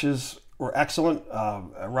 The matches were excellent.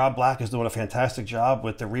 Rob Black is doing a fantastic job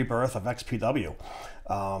with the rebirth of XPW.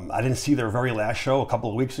 I didn't see their very last show a couple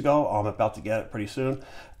of weeks ago. I'm about to get it pretty soon.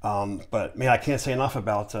 But man, I can't say enough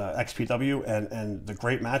about XPW and the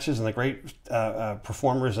great matches and the great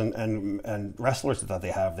performers and wrestlers that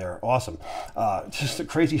they have there. Awesome. Just a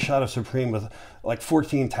crazy shot of Supreme with like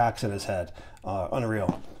 14 tacks in his head.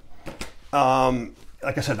 Unreal.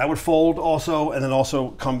 Like I said, that would fold also and then also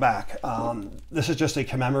come back. This is just a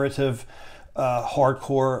commemorative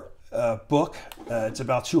hardcore book. It's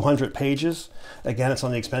about 200 pages. Again, it's on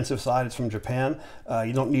the expensive side. It's from Japan.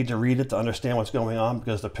 You don't need to read it to understand what's going on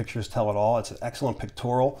because the pictures tell it all. It's an excellent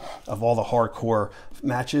pictorial of all the hardcore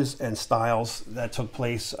matches and styles that took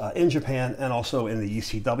place in Japan and also in the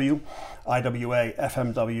ECW, IWA,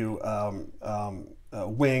 FMW,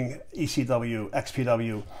 Wing, ECW,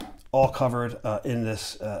 XPW, all covered in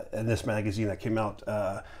this magazine that came out,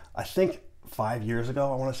 I think, 5 years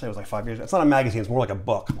ago. I want to say it was like 5 years ago. It's not a magazine, it's more like a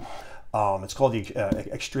book. It's called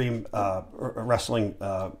the Extreme Wrestling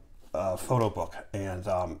Photo Book. And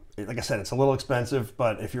like I said, it's a little expensive,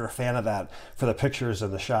 but if you're a fan of that, for the pictures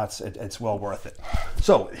and the shots, it's well worth it.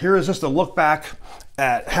 So here is just a look back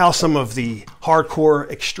at how some of the hardcore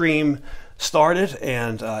extreme started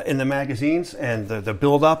and in the magazines and the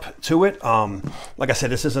build up to it. Like I said,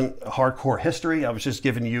 this isn't hardcore history. I was just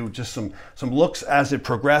giving you just some looks as it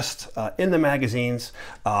progressed in the magazines.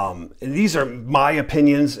 These are my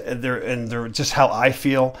opinions and they're just how I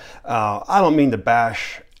feel. I don't mean to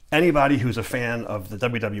bash anybody who's a fan of the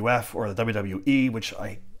WWF or the WWE, which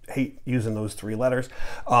I hate using those three letters.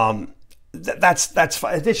 That's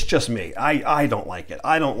fine. It's just me. I don't like it.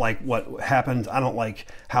 I don't like what happened. I don't like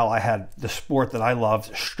how I had the sport that I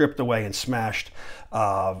loved stripped away and smashed,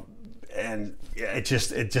 and it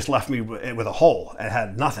just left me with a hole. It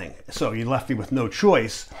had nothing. So you left me with no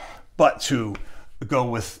choice but to go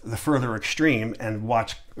with the further extreme and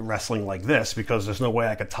watch wrestling like this, because there's no way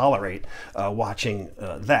I could tolerate watching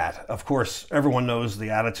that. Of course, everyone knows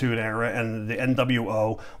the Attitude Era and the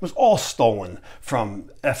NWO was all stolen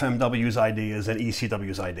from FMW's ideas and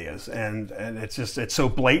ECW's ideas, and it's so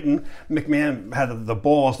blatant. McMahon had the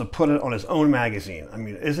balls to put it on his own magazine. I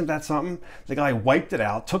mean, isn't that something? The guy wiped it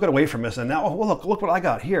out, took it away from us, and now, oh, well, look what I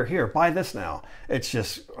got here, buy this now. It's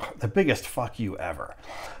just the biggest fuck you ever.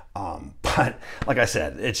 But like I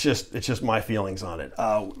said, it's just my feelings on it.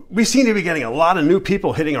 We seem to be getting a lot of new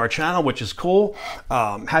people hitting our channel, which is cool.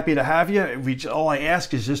 Happy to have you. All I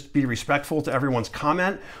ask is just be respectful to everyone's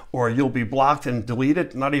comment, or you'll be blocked and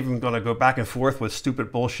deleted. Not even going to go back and forth with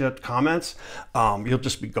stupid bullshit comments. You'll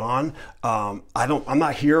just be gone. I'm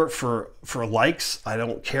not here for likes. I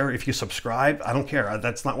don't care if you subscribe. I don't care.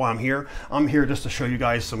 That's not why I'm here. I'm here just to show you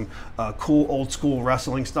guys some cool old school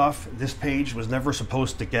wrestling stuff. This page was never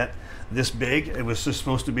supposed to get this big. It was just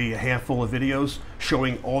supposed to be a handful of videos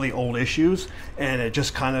showing all the old issues, and it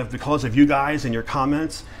just kind of, because of you guys and your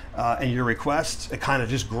comments and your requests, it kind of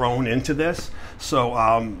just grown into this. So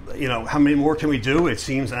you know, how many more can we do? It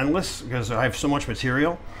seems endless because I have so much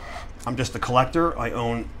material. I'm just a collector. I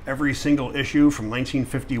own every single issue from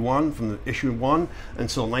 1951, from the issue 1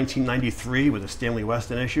 until 1993 with the Stanley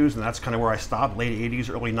Weston issues, and that's kind of where I stopped, late 80s,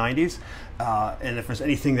 early 90s. And if there's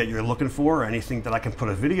anything that you're looking for, or anything that I can put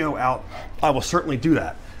a video out, I will certainly do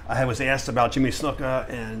that. I was asked about Jimmy Snuka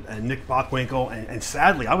and Nick Bockwinkel, and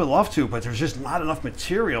sadly, I would love to, but there's just not enough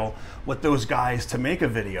material with those guys to make a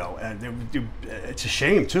video. And it's a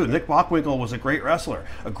shame, too. Nick Bockwinkel was a great wrestler,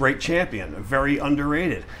 a great champion, very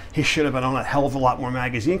underrated. He should have been on a hell of a lot more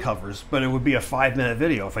magazine covers, but it would be a 5-minute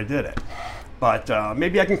video if I did it. But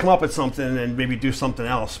maybe I can come up with something and maybe do something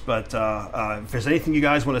else. But if there's anything you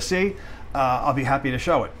guys want to see, I'll be happy to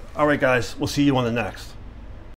show it. All right, guys, we'll see you on the next.